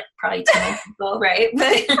bedroom, like probably 2 months ago, right?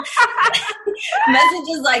 But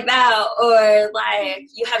messages like that, or like,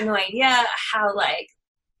 you have no idea how like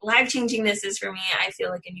life-changing this is for me. I feel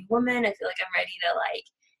like a new woman. I feel like I'm ready to like,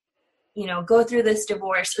 you know, go through this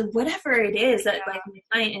divorce or whatever it is that like my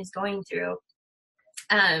client is going through.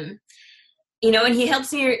 You know, and he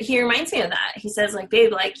reminds me of that. He says like,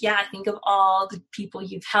 babe, like, yeah, think of all the people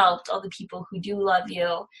you've helped, all the people who do love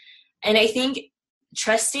you. And I think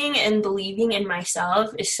trusting and believing in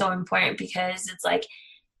myself is so important, because it's like,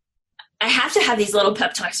 I have to have these little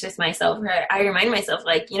pep talks with myself where I remind myself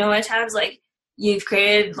like, you know what, Tabs, like you've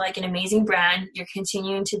created like an amazing brand. You're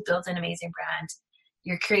continuing to build an amazing brand.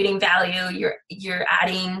 You're creating value. You're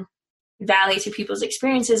adding value to people's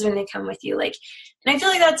experiences when they come with you. Like, and I feel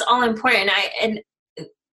like that's all important.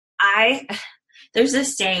 There's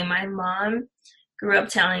this saying, my mom grew up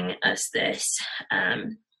telling us this.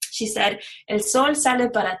 She said, el sol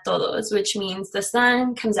sale para todos, which means the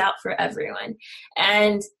sun comes out for everyone.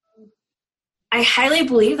 And I highly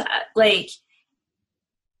believe that. Like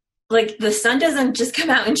the sun doesn't just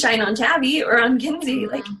come out and shine on Tabby or on Kinsey.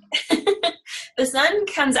 Like the sun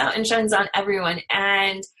comes out and shines on everyone.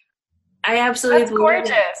 And I absolutely That's gorgeous.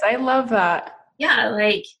 That. I love that. Yeah,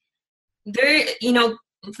 like there, you know,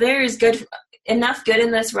 there's enough good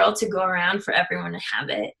in this world to go around for everyone to have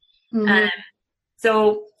it. Mm-hmm.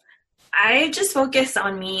 So I just focus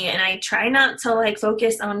on me, and I try not to like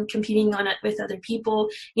focus on competing on it with other people.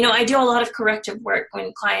 You know, I do a lot of corrective work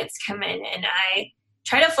when clients come in, and I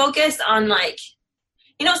try to focus on like,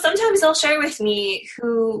 you know, sometimes they'll share with me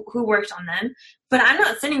who worked on them, but I'm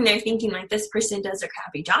not sitting there thinking like this person does a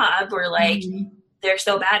crappy job, or like they're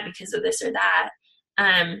so bad because of this or that.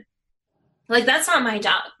 Like that's not my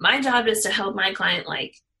job. My job is to help my client,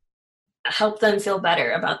 like help them feel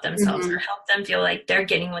better about themselves, or help them feel like they're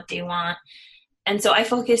getting what they want. And so I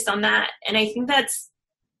focused on that. And I think that's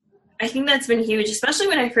been huge, especially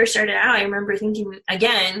when I first started out. I remember thinking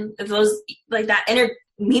again of those, like that inner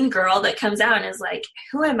mean girl that comes out and is like,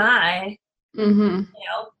 who am I? You know,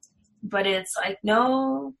 but it's like,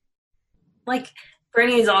 no, like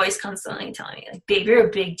Bernie is always constantly telling me like, babe, you're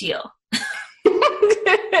a big deal.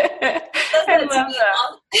 I love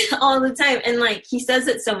that. All the time. And like, he says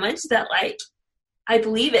it so much that like, I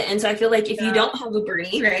believe it. And so I feel like if you don't have a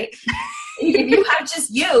Bernie, right? If you have just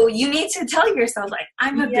you need to tell yourself like,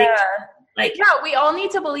 I'm a big deal. Like, yeah, we all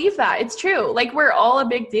need to believe that. It's true. Like we're all a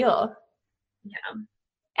big deal. Yeah.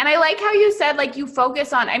 And I like how you said, like, you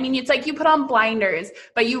focus on, I mean, it's like you put on blinders,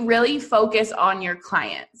 but you really focus on your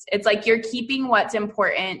clients. It's like you're keeping what's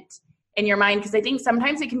important in your mind. Because I think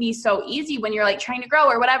sometimes it can be so easy when you're like trying to grow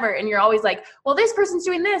or whatever. And you're always like, well, this person's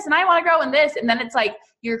doing this and I want to grow in this. And then it's like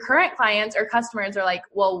your current clients or customers are like,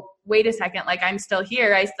 well, wait a second. Like I'm still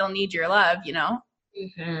here. I still need your love, you know?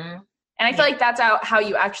 Mm-hmm. And I feel like that's how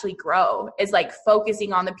you actually grow, is like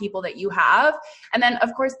focusing on the people that you have. And then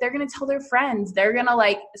of course they're going to tell their friends, they're going to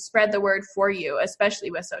like spread the word for you,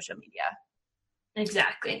 especially with social media.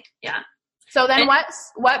 Exactly. Yeah. So then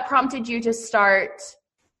what prompted you to start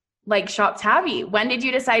like Shop Tabby? When did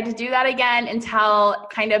you decide to do that again, and tell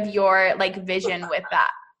kind of your like vision with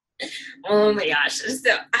that? Oh my gosh.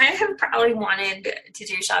 So I have probably wanted to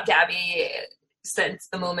do Shop Tabby since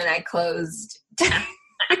the moment I closed.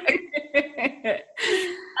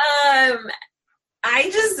 I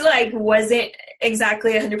just like wasn't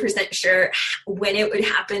exactly 100% sure when it would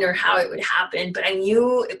happen or how it would happen, but I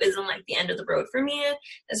knew it wasn't like the end of the road for me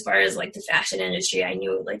as far as like the fashion industry. I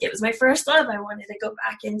knew like it was my first love. I wanted to go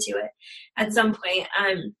back into it at some point.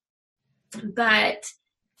 But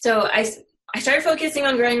so I started focusing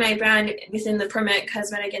on growing my brand within the permanent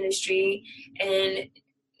cosmetic industry, and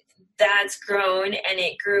that's grown, and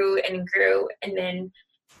it grew and grew. And then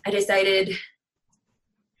I decided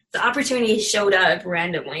the opportunity showed up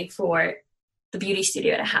randomly for the beauty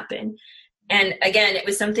studio to happen. And again, it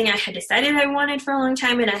was something I had decided I wanted for a long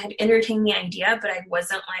time, and I had entertained the idea, but I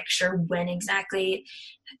wasn't like sure when exactly.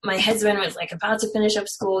 My husband was like about to finish up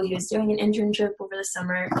school. He was doing an internship over the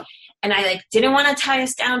summer, and I like didn't want to tie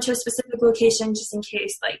us down to a specific location just in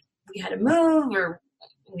case like we had to move or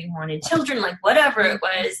we wanted children, like whatever it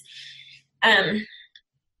was.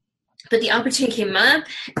 But the opportunity came up,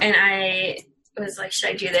 and I was like, should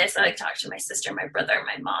I do this? I like talked to my sister, my brother,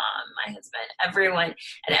 my mom, my husband, everyone.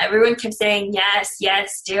 And everyone kept saying, yes,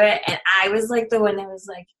 yes, do it. And I was like the one that was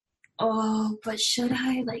like, oh, but should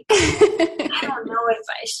I? Like, I don't know if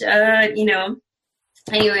I should, you know.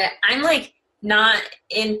 Anyway, I'm like not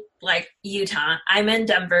in like Utah. I'm in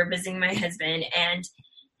Denver visiting my husband, and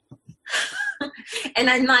and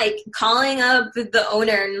I'm like calling up the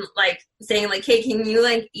owner and like saying like, hey, can you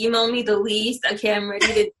like email me the lease? Okay, I'm ready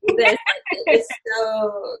to do this. Like, it's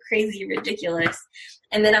so crazy ridiculous.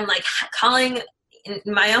 And then I'm like calling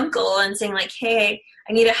my uncle and saying like, hey,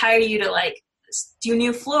 I need to hire you to like do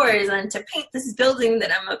new floors and to paint this building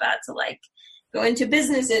that I'm about to like go into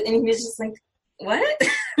business in. And he was just like, what?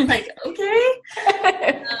 I'm like, okay.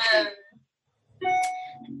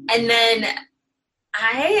 And then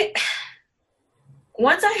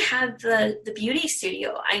once I had the beauty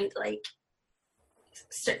studio, I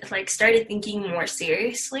started thinking more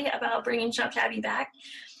seriously about bringing Shop Taby back.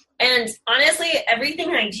 And honestly,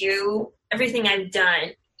 everything I do, everything I've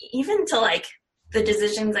done, even to like the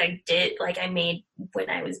decisions I did, like I made when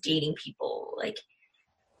I was dating people, like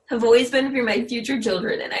have always been for my future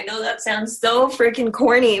children. And I know that sounds so freaking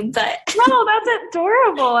corny, but no, that's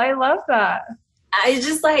adorable. I love that. I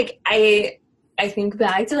just like, I think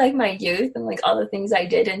back to like my youth and like all the things I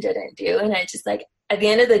did and didn't do. And I just like, at the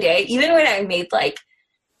end of the day, even when I made like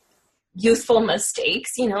youthful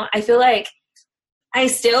mistakes, you know, I feel like I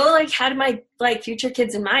still like had my like future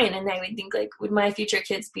kids in mind. And I would think like, would my future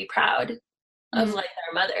kids be proud of like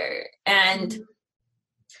their mother? And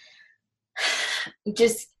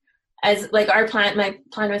just as like my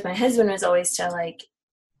plan with my husband was always to like,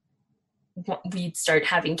 we'd start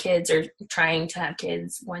having kids or trying to have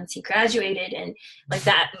kids once he graduated, and like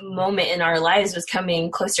that moment in our lives was coming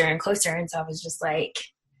closer and closer. And so I was just like,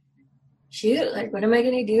 shoot, like what am I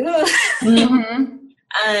gonna do?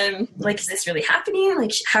 Mm-hmm. Like, is this really happening?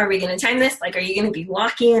 Like, how are we gonna time this? Like, are you gonna be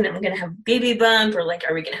walking and I'm gonna have baby bump, or like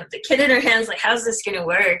are we gonna have the kid in our hands? Like, how's this gonna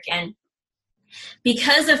work? And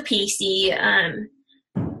because of PC,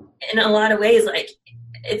 in a lot of ways, like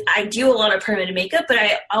I do a lot of permanent makeup, but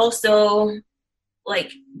I also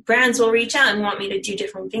like brands will reach out and want me to do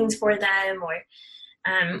different things for them, or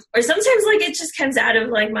sometimes like it just comes out of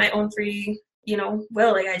like my own free, you know,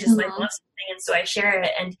 will. Like I just like love something, and so I share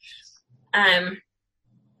it. And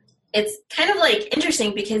it's kind of like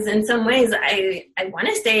interesting because in some ways I want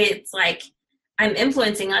to say it's like I'm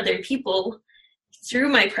influencing other people through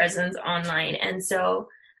my presence online. And so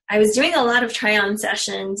I was doing a lot of try-on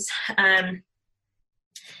sessions,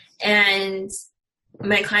 and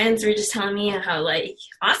my clients were just telling me how like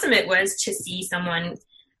awesome it was to see someone,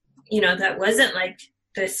 you know, that wasn't like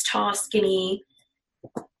this tall, skinny,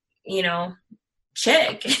 you know,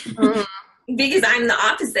 chick. Mm-hmm. Because I'm the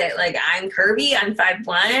opposite. Like I'm curvy, I'm 5'1",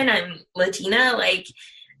 I'm Latina, like,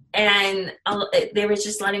 and they were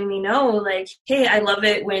just letting me know like, hey, I love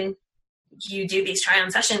it when you do these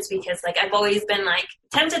try-on sessions, because like I've always been like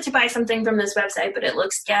tempted to buy something from this website, but it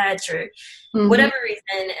looks sketch or whatever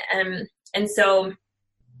reason. And so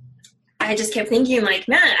I just kept thinking like,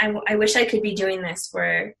 man, I wish I could be doing this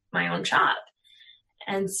for my own shop.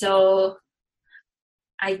 And so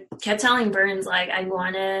I kept telling Burns, like, I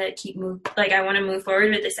want to move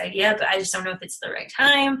forward with this idea, but I just don't know if it's the right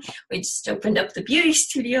time. We just opened up the beauty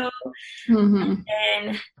studio. Mm-hmm.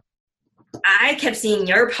 And I kept seeing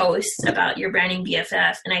your posts about your branding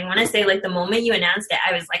BFF. And I want to say, like, the moment you announced it,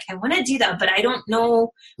 I was like, I want to do that, but I don't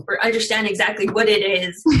know or understand exactly what it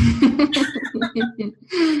is. So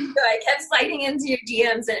I kept sliding into your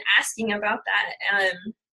DMs and asking about that.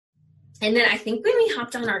 And then I think when we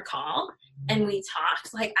hopped on our call and we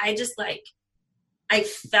talked, like, I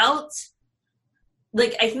felt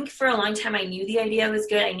like, I think for a long time I knew the idea was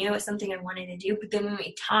good. I knew it was something I wanted to do. But then when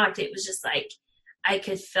we talked, it was just like, I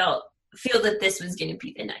could feel that this was going to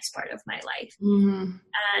be the next part of my life.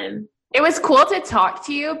 Mm-hmm. It was cool to talk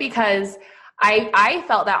to you because I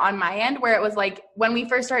felt that on my end, where it was like, when we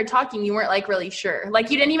first started talking, you weren't like really sure.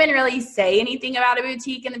 Like you didn't even really say anything about a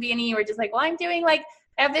boutique in the beginning. You were just like, well, I'm doing like,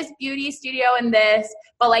 I have this beauty studio and this,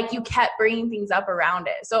 but like you kept bringing things up around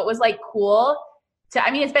it. So it was like cool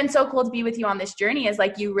it's been so cool to be with you on this journey, is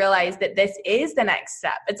like you realize that this is the next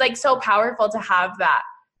step. It's like so powerful to have that,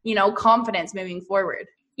 you know, confidence moving forward.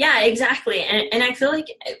 Yeah, exactly. And I feel like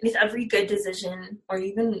with every good decision, or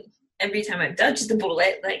even every time I've dodged the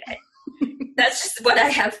bullet, like that's just what I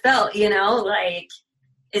have felt, you know, like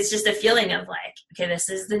it's just a feeling of like, okay, this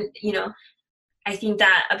is the, you know, I think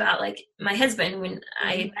that about like my husband when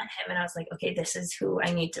I met him, and I was like, okay, this is who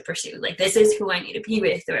I need to pursue. Like, this is who I need to be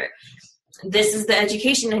with, or this is the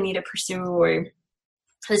education I need to pursue, or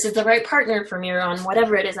this is the right partner for me, or on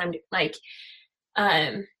whatever it is I'm like.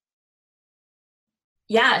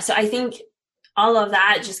 Yeah, so I think all of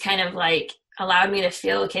that just kind of like allowed me to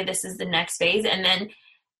feel, okay, this is the next phase. And then,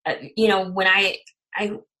 when I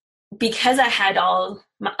because I had all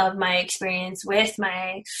of my experience with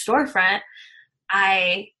my storefront,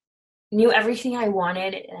 I knew everything I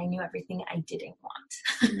wanted and I knew everything I didn't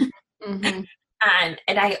want. Mm-hmm. And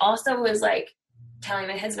I also was like telling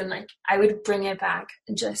my husband, like, I would bring it back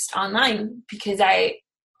just online, because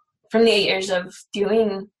from the 8 years of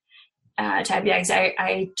doing Taby Eggs,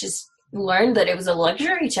 I just learned that it was a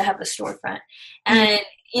luxury to have a storefront. And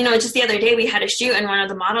just the other day we had a shoot, and one of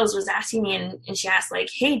the models was asking me, and she asked, like,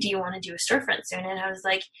 hey, do you want to do a storefront soon? And I was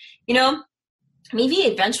like, maybe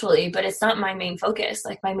eventually, but it's not my main focus.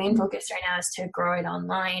 Like, my main focus right now is to grow it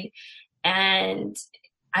online. And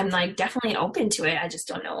I'm like definitely open to it. I just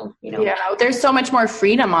don't know, Yeah, there's so much more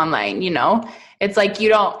freedom online, It's like you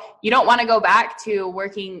don't want to go back to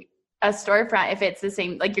working a storefront if it's the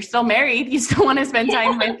same, like you're still married, you still want to spend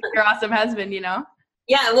time with your awesome husband,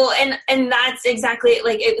 Yeah, well, and that's exactly,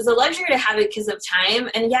 like, it was a luxury to have it because of time.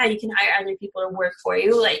 And yeah, you can hire other people to work for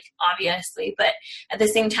you, like, obviously. But at the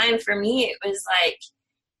same time, for me, it was like,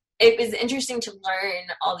 it was interesting to learn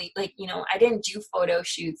all the, like, I didn't do photo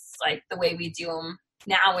shoots like the way we do them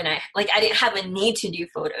now. When I didn't have a need to do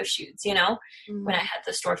photo shoots, when I had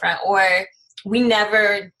the storefront, or we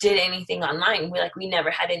never did anything online. We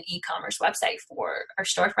never had an e-commerce website for our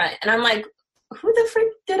storefront. And I'm like, who the frick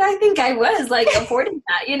did I think I was, like, affording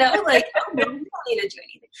that, like, oh, no, we don't need to do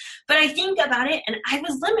anything. But I think about it, and I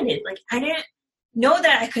was limited. Like, I didn't know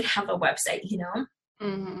that I could have a website,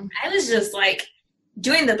 I was just like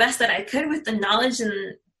doing the best that I could with the knowledge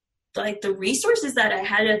and like the resources that I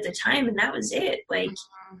had at the time. And that was it. Like,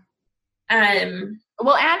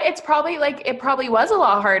 well, and it's probably like, it probably was a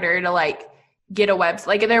lot harder to like get a website.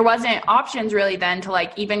 Like, there wasn't options really then to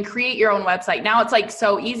like even create your own website. Now it's like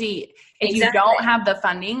so easy. If you don't have the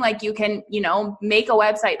funding, like you can, make a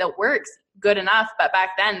website that works good enough. But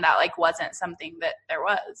back then that like wasn't something that there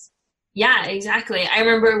was. Yeah, exactly. I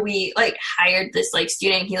remember we like hired this like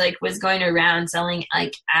student. He like was going around selling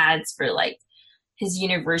like ads for like his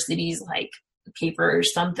university's like paper or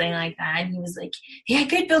something like that. And he was like, hey, I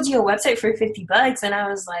could build you a website for $50. And I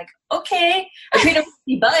was like, okay. I paid him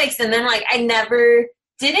 $50. And then like I never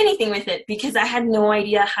did anything with it because I had no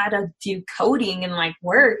idea how to do coding and like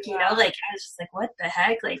work, like I was just like, what the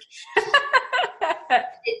heck? Like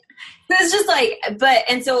it was just like,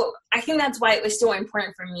 and so I think that's why it was so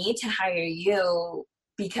important for me to hire you,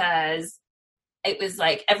 because it was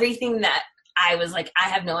like everything that I was like, I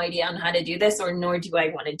have no idea on how to do this, or nor do I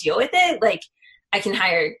want to deal with it. Like, I can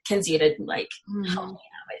hire Kenzie to like help me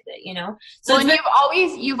out with it, So well,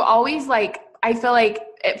 and you've always like, I feel like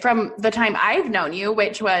from the time I've known you,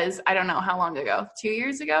 which was, I don't know how long ago, 2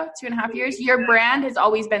 years ago, 2.5 years, your brand has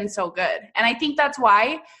always been so good. And I think that's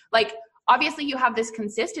why, like, obviously you have this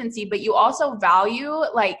consistency, but you also value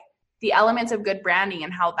like the elements of good branding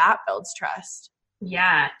and how that builds trust.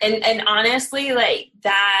 Yeah. And honestly, like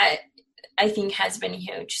that, I think has been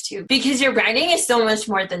huge too, because your branding is so much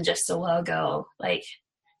more than just a logo. Like,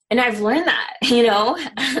 and I've learned that,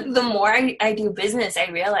 the more I do business, I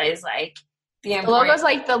realize like the logo's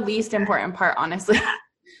like the least important part, honestly.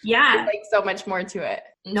 Yeah. There's like so much more to it.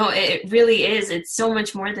 No, it really is. It's so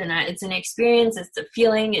much more than that. It's an experience. It's a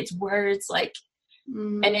feeling. It's words, like,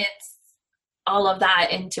 and it's all of that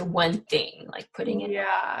into one thing, like putting it.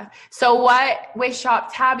 Yeah. So what, with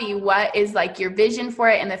Shop Taby, what is like your vision for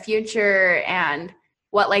it in the future, and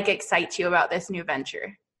what like excites you about this new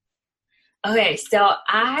venture? Okay, so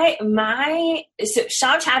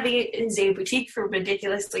Shop Taby is a boutique for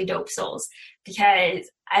ridiculously dope souls, because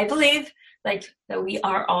I believe like that we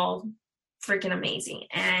are all freaking amazing,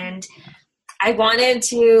 and I wanted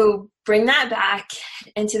to bring that back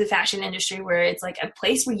into the fashion industry, where it's like a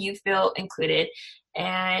place where you feel included.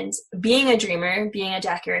 And being a dreamer, being a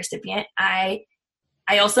DACA recipient, I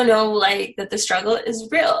also know like that the struggle is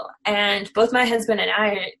real, and both my husband and I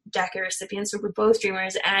are DACA recipients, so we're both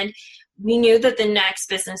dreamers, and we knew that the next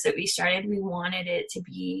business that we started, we wanted it to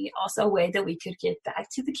be also a way that we could give back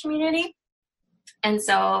to the community. And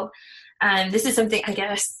so this is something, I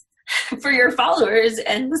guess, for your followers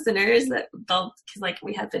and listeners, that because like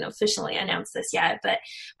we haven't officially announced this yet, but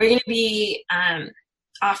we're going to be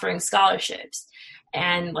offering scholarships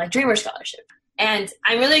and like Dreamer Scholarship. And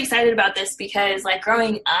I'm really excited about this because like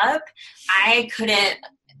growing up, I couldn't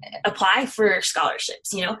apply for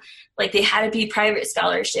scholarships, like they had to be private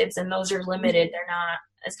scholarships, and those are limited. They're not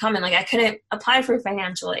as common. Like I couldn't apply for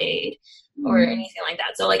financial aid or anything like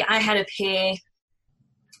that. So like I had to pay,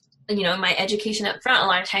 my education up front. A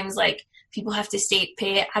lot of times like people have to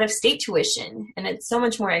pay out of state tuition, and it's so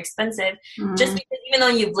much more expensive. Just because even though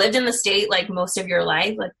you've lived in the state like most of your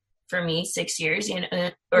life, like for me 6 years, you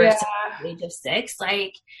know, or since the age of 6,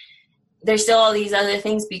 like there's still all these other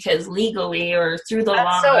things because legally or through the law.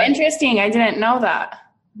 That's so interesting. I didn't know that.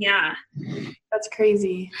 Yeah. That's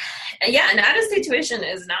crazy. Yeah, and out-of-state tuition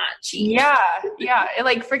is not cheap. Yeah. It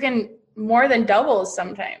like freaking more than doubles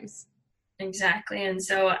sometimes. Exactly. And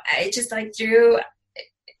so I just like through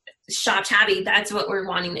Shop Taby, that's what we're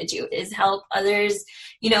wanting to do, is help others,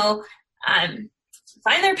 you know,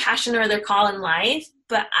 find their passion or their call in life.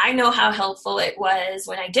 But I know how helpful it was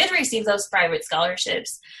when I did receive those private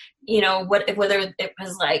scholarships, you know, whether it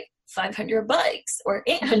was like $500 or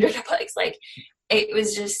 $800, like it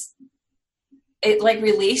was just, it like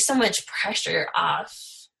released so much pressure off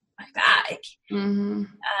my back.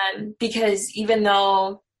 Because even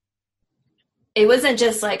though it wasn't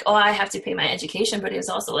just like, oh, I have to pay my education, but it was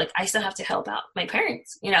also like, I still have to help out my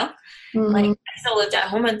parents, you know? Like I still lived at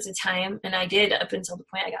home at the time, and I did up until the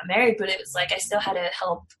point I got married, but it was like, I still had to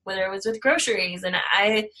help, whether it was with groceries, and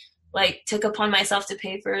I like took upon myself to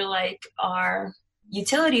pay for like our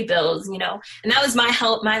utility bills, you know? And that was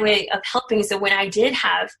my way of helping. So when I did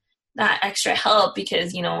have that extra help,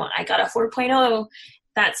 because, you know, I got a 4.0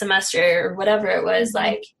 that semester or whatever it was,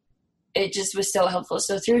 like, it just was so helpful.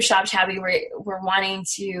 So through Shop Taby, we're wanting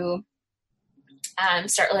to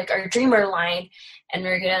start like our Dreamer line, and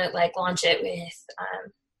we're going to like launch it with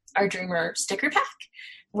our Dreamer sticker pack,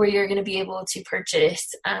 where you're going to be able to purchase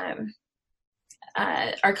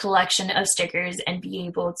our collection of stickers and be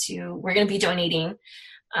able to, we're going to be donating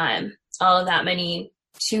all of that money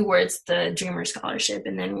towards the Dreamer Scholarship.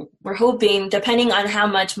 And then we're hoping, depending on how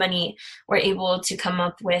much money we're able to come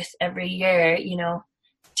up with every year, you know,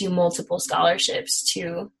 do multiple scholarships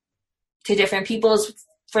to different peoples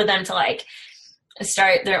for them to like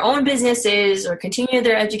start their own businesses or continue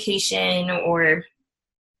their education or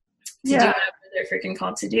to do whatever they're freaking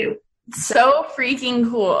called to do. So freaking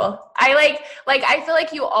cool. I I feel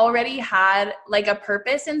like you already had like a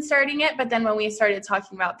purpose in starting it, but then when we started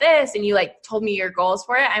talking about this and you like told me your goals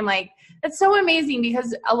for it, I'm like, that's so amazing,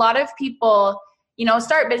 because a lot of people, you know,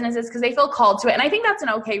 start businesses because they feel called to it. And I think that's an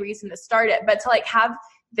okay reason to start it, but to like have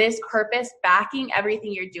this purpose backing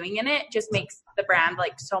everything you're doing in it just makes the brand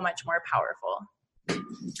like so much more powerful.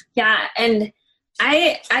 Yeah. And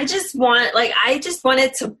I just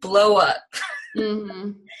wanted to blow up.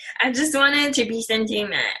 I just wanted to be something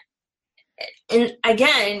that, and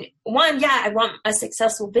again, I want a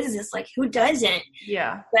successful business. Like, who doesn't?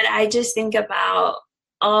 Yeah. But I just think about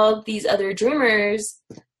all these other dreamers,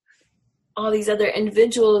 all these other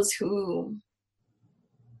individuals who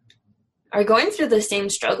are going through the same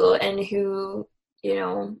struggle and who, you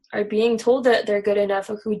know, are being told that they're good enough,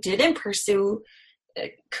 or who didn't pursue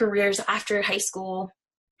careers after high school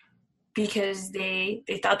because they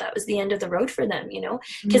thought that was the end of the road for them, you know?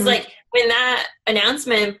 Because like when that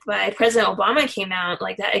announcement by President Obama came out,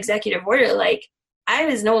 like that executive order, like I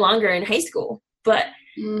was no longer in high school, but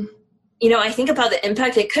you know, I think about the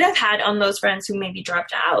impact it could have had on those friends who maybe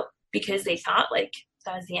dropped out because they thought like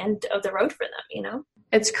that was the end of the road for them, you know?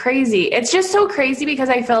 It's crazy. It's just so crazy because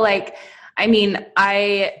I feel like, I mean,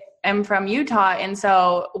 I am from Utah, and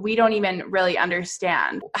so we don't even really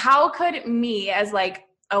understand. How could me as like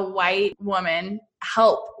a white woman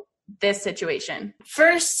help this situation?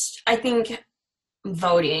 First, I think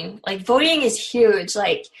voting. Like, voting is huge.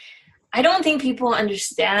 Like, I don't think people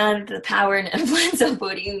understand the power and influence of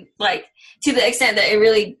voting, like, to the extent that it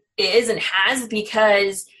really is and has,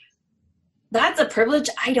 because that's a privilege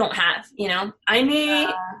I don't have, you know? I may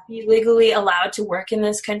be legally allowed to work in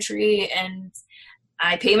this country and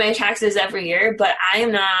I pay my taxes every year, but I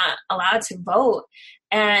am not allowed to vote.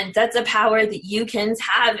 And that's a power that YouCans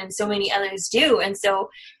have and so many others do. And so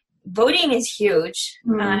voting is huge.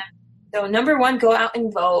 So number one, go out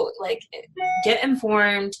and vote, like get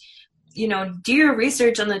informed, you know, do your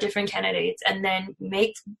research on the different candidates, and then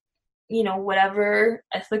make, you know, whatever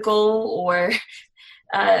ethical or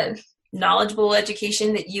knowledgeable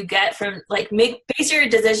education that you get from, like, base your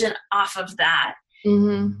decision off of that,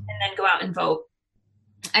 and then go out and vote.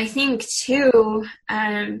 I think too,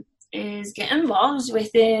 is get involved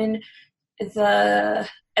within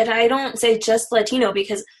and I don't say just Latino,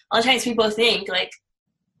 because a lot of times people think like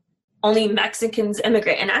only Mexicans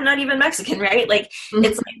immigrate, and I'm not even Mexican, right? Like,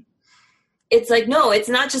 it's like, no, it's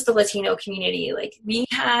not just the Latino community. Like, we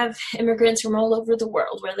have immigrants from all over the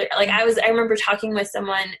world, where they're like, I remember talking with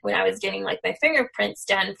someone when I was getting like my fingerprints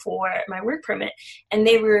done for my work permit, and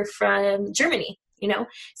they were from Germany, you know?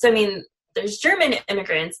 So, I mean, there's German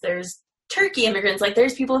immigrants, there's Turkey immigrants, like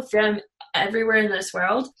there's people from everywhere in this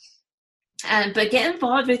world. But get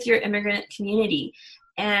involved with your immigrant community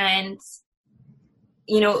and,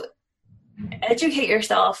 educate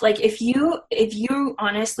yourself. Like if you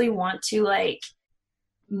honestly want to like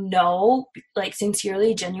know, like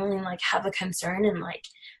sincerely, genuinely, like have a concern and like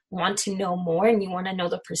want to know more, and you want to know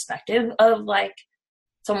the perspective of like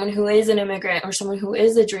someone who is an immigrant or someone who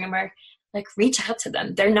is a dreamer, like reach out to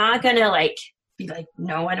them. They're not gonna like be like,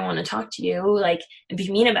 no, I don't want to talk to you, like, and be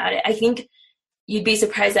mean about it. I think you'd be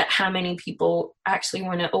surprised at how many people actually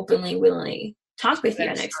want to openly, willingly talk with you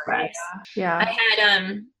and express. Yeah. I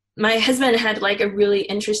had my husband had like a really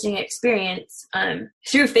interesting experience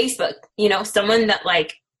through Facebook. Someone that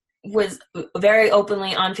like was very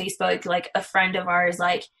openly on Facebook, like a friend of ours,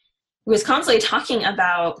 like was constantly talking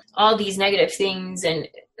about all these negative things and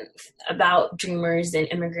about dreamers and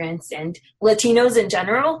immigrants and Latinos in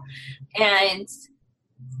general. And,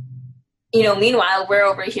 meanwhile, we're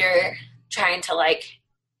over here trying to like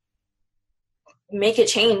make a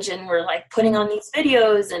change, and we're like putting on these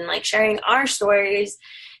videos and like sharing our stories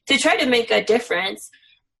to try to make a difference.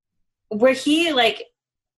 Where he like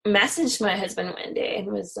messaged my husband one day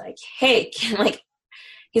and was like, hey,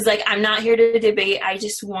 he's like, I'm not here to debate. I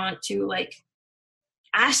just want to like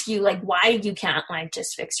ask you like why you can't like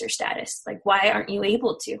just fix your status. Like, why aren't you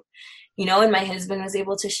able to? And my husband was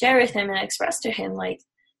able to share with him and express to him like,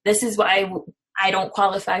 this is why I don't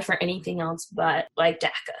qualify for anything else but like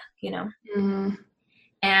DACA, Mm-hmm.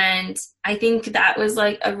 And I think that was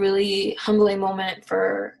like a really humbling moment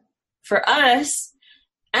for us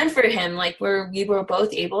and for him, like where we were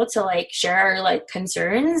both able to like share our like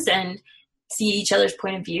concerns and see each other's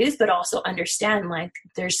point of views, but also understand like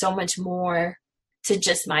there's so much more to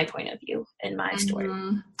just my point of view and my story.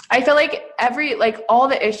 Mm-hmm. I feel like all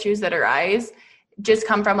the issues that arise just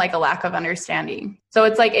come from like a lack of understanding. So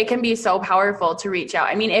it's like, it can be so powerful to reach out.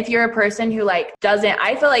 I mean, if you're a person who like doesn't,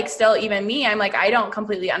 I feel like still even me, I'm like, I don't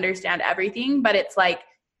completely understand everything, but it's like,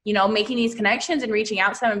 making these connections and reaching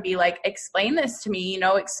out to them and be like, explain this to me,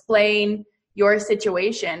 explain your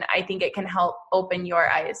situation. I think it can help open your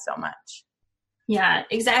eyes so much. Yeah,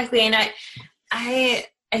 exactly. And I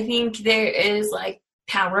think there is like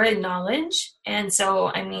power in knowledge. And so,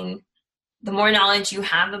 I mean, the more knowledge you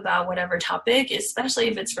have about whatever topic, especially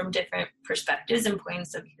if it's from different perspectives and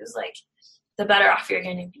points of views, like the better off you're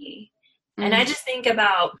going to be. Mm-hmm. And I just think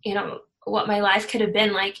about, what my life could have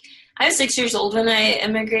been. Like, I was 6 years old when I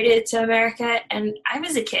immigrated to America, and I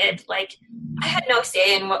was a kid. Like, I had no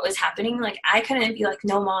say in what was happening. Like, I couldn't be like,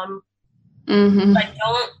 no, Mom, mm-hmm. like,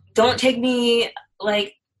 don't take me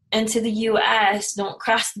like into the U.S. Don't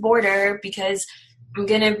cross the border because I'm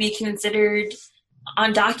going to be considered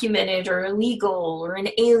undocumented or illegal or an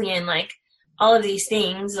alien, like all of these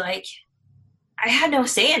things. Like, I had no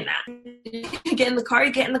say in that. Get in the car,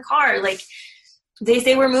 you get in the car. Like, they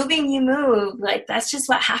say we're moving, you move. Like, that's just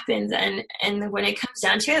what happens. And when it comes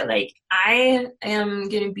down to it, like, I am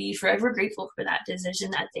going to be forever grateful for that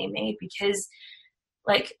decision that they made, because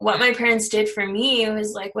like what my parents did for me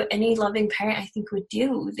was like what any loving parent I think would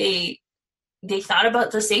do. They thought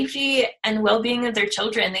about the safety and well-being of their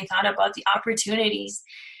children. They thought about the opportunities.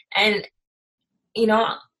 And,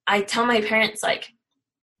 I tell my parents, like,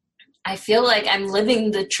 I feel like I'm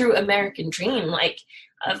living the true American dream, like,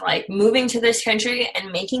 of like moving to this country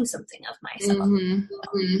and making something of myself.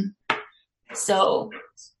 Mm-hmm. So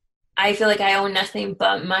I feel like I owe nothing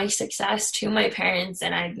but my success to my parents.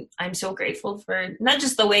 And I'm so grateful for not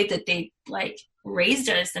just the way that they like raised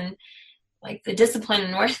us and like the discipline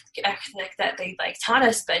and work ethic that they like taught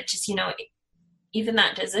us, but just, even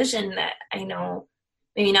that decision that I know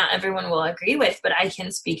maybe not everyone will agree with, but I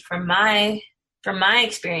can speak from my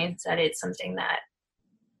experience that it's something that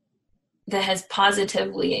has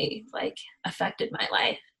positively like affected my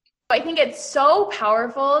life. I think it's so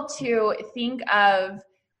powerful to think of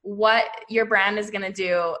what your brand is going to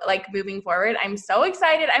do like moving forward. I'm so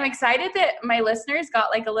excited. I'm excited that my listeners got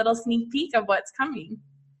like a little sneak peek of what's coming.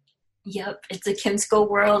 Yep, it's a Kimsko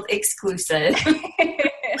World exclusive.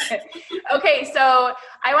 Okay, so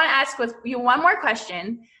I want to ask you one more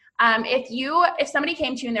question. If somebody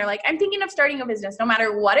came to you and they're like, I'm thinking of starting a business, no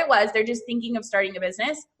matter what it was, they're just thinking of starting a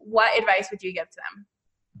business, what advice would you give to them?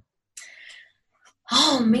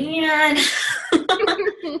 Oh man,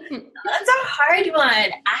 that's a hard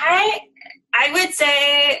one. I would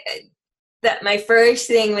say that my first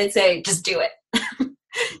thing would say, just do it.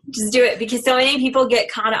 Just do it, because so many people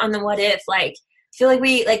get caught on the what if. Like, I feel like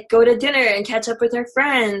we like go to dinner and catch up with our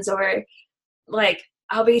friends, or like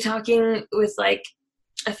I'll be talking with like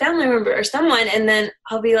a family member or someone, and then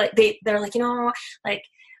I'll be like, they're like, like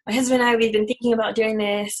my husband and I, we've been thinking about doing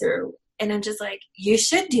this, and I'm just like, you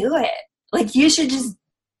should do it. Like, you should just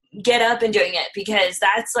get up and doing it, because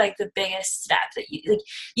that's like the biggest step that you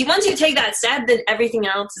once you take that step, then everything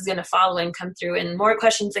else is going to follow and come through, and more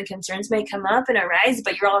questions and concerns may come up and arise,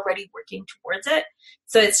 but you're already working towards it.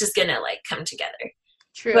 So it's just going to like come together.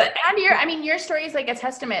 True. But, and your story is like a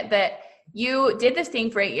testament that you did this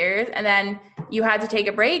thing for 8 years and then you had to take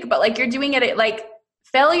a break, but like you're doing it like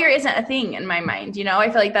failure isn't a thing in my mind. You know, I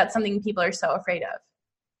feel like that's something people are so afraid of.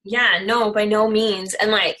 Yeah, no, by no means.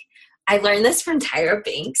 And like, I learned this from Tyra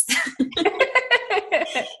Banks.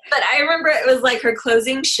 But I remember it was like her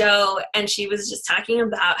closing show, and she was just talking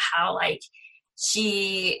about how like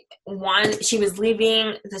she was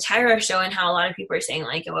leaving the Tyra show, and how a lot of people are saying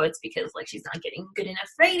like, oh, it's because like she's not getting good enough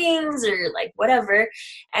ratings or like whatever.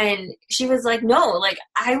 And she was like, no, like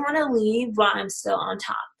I want to leave while I'm still on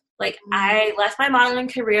top. Like I left my modeling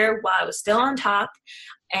career while I was still on top,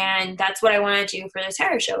 and that's what I want to do for the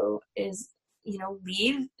Tyra show is, you know,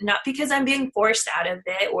 leave, not because I'm being forced out of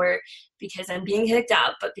it or because I'm being kicked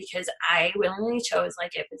out, but because I willingly chose,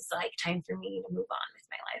 like, it was like time for me to move on with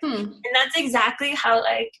my life. And that's exactly how,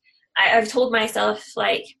 like, I've told myself,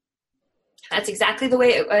 like, that's exactly the way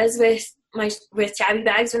it was with Taby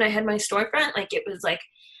Bags when I had my storefront. Like, it was like,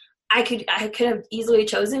 I could have easily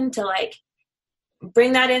chosen to like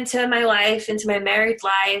bring that into my life, into my married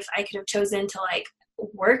life. I could have chosen to like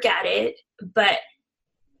work at it, but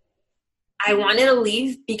I wanted to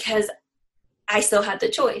leave because I still had the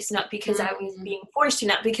choice, not because I was being forced to,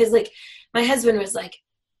 not because like my husband was like,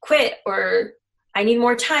 quit, or I need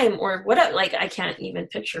more time, or whatever. Like, I can't even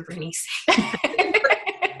picture Brittany saying that. You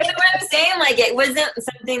know what I'm saying? Like, it wasn't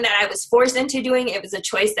something that I was forced into doing. It was a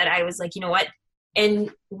choice that I was like, you know what?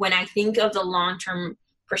 And when I think of the long-term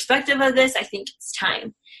perspective of this, I think it's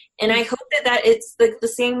time. And I hope that it's like the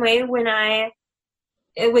same way when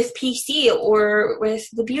with PC or with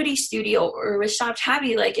the beauty studio or with Shop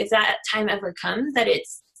Taby, like if that time ever comes, that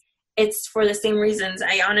it's for the same reasons.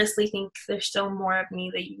 I honestly think there's still more of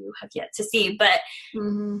me that you have yet to see, but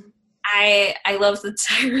I love the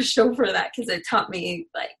Tyra show for that, because it taught me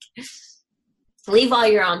like leave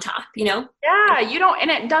while you're on top, you know? Yeah, you don't,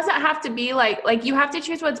 and it doesn't have to be like you have to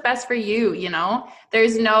choose what's best for you, you know?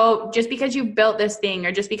 There's no, just because you've built this thing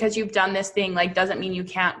or just because you've done this thing, like doesn't mean you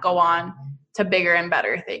can't go on to bigger and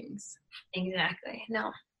better things. Exactly.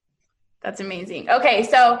 No. That's amazing. Okay.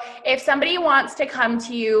 So if somebody wants to come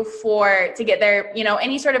to you to get their, you know,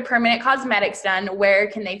 any sort of permanent cosmetics done,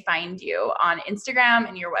 where can they find you on Instagram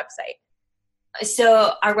and your website?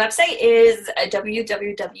 So our website is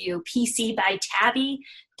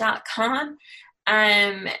www.pcbytaby.com.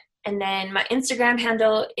 And then my Instagram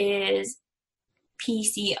handle is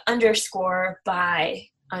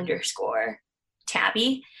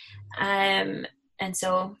PC_by_Taby. And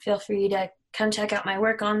so feel free to come check out my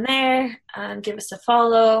work on there. Give us a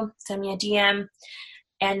follow, send me a DM.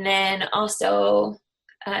 And then also,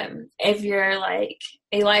 if you're like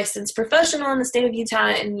a licensed professional in the state of Utah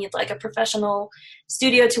and you'd like a professional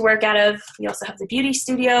studio to work out of, we also have the beauty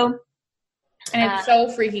studio. And it's so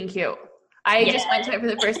freaking cute. I just went to it for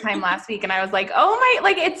the first time last week, and I was like, oh my,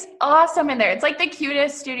 like it's awesome in there. It's like the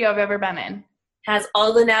cutest studio I've ever been in. Has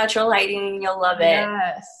all the natural lighting. You'll love it.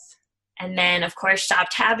 Yes. And then, of course, Shop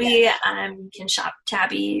Taby. You can shop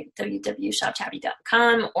Taby,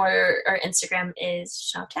 www.shoptaby.com, or our Instagram is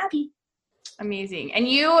Shop Taby. Amazing. And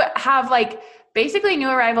you have like basically new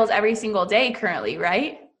arrivals every single day currently,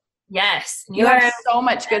 right? Yes. You have so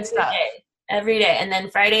much good stuff. Every day. And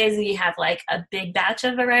then Fridays, we have like a big batch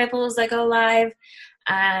of arrivals that go live.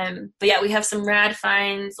 But yeah, we have some rad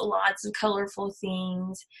finds, lots of colorful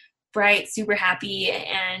things, bright, super happy.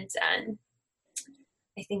 And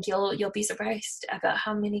I think you'll be surprised about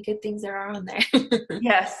how many good things there are on there.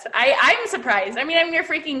 Yes, I'm surprised. I mean, I'm your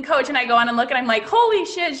freaking coach, and I go on and look, and I'm like, holy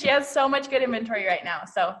shit, she has so much good inventory right now.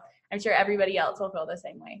 So I'm sure everybody else will feel the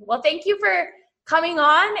same way. Well, thank you for coming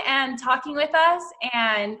on and talking with us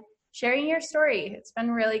and sharing your story. It's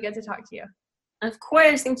been really good to talk to you. Of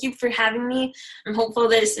course. Thank you for having me. I'm hopeful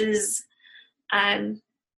this is, I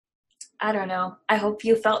don't know. I hope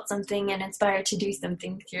you felt something and inspired to do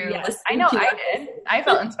something through. Yes, I know I did. I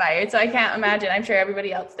felt inspired, so I can't imagine. I'm sure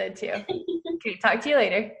everybody else did too. Okay, talk to you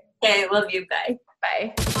later. Okay, love you. Bye.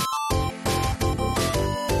 Bye.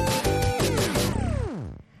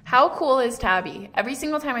 How cool is Taby? Every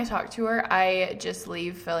single time I talk to her, I just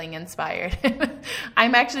leave feeling inspired.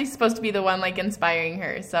 I'm actually supposed to be the one like inspiring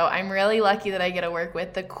her. So I'm really lucky that I get to work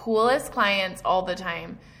with the coolest clients all the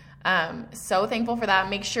time. So thankful for that.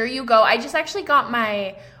 Make sure you go. I just actually got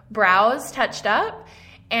my brows touched up,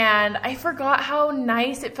 and I forgot how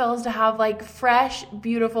nice it feels to have like fresh,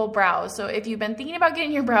 beautiful brows. So if you've been thinking about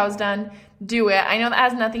getting your brows done, do it. I know that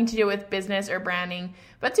has nothing to do with business or branding,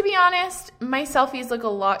 but to be honest, my selfies look a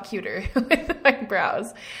lot cuter with my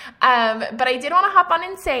brows. But I did want to hop on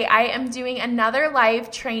and say I am doing another live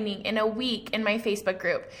training in a week in my Facebook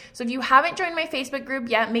group. So if you haven't joined my Facebook group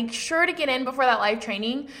yet, make sure to get in before that live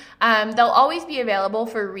training. They'll always be available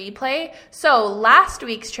for replay. So last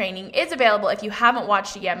week's training is available. If you haven't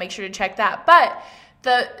watched it yet, make sure to check that. But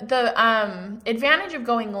the advantage of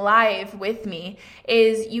going live with me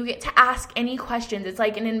is you get to ask any questions. It's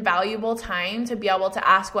like an invaluable time to be able to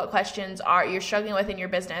ask what questions you're struggling with in your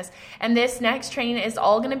business. And this next training is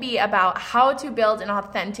all going to be about how to build an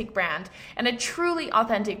authentic brand and a truly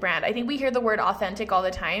authentic brand. I think we hear the word authentic all the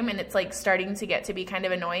time, and it's like starting to get to be kind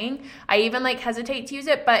of annoying. I even like hesitate to use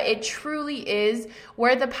it, but it truly is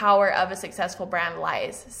where the power of a successful brand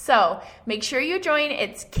lies. So make sure you join.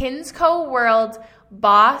 It's Kinsco World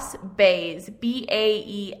Boss Baes,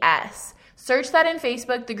 Baes. Search that in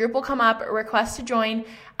Facebook. The group will come up. Request to join.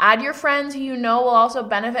 Add your friends who you know will also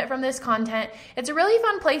benefit from this content. It's a really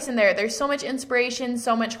fun place in there. There's so much inspiration,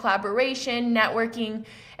 so much collaboration, networking.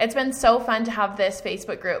 It's been so fun to have this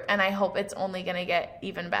Facebook group, and I hope it's only going to get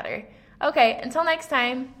even better. Okay, until next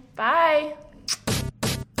time. Bye.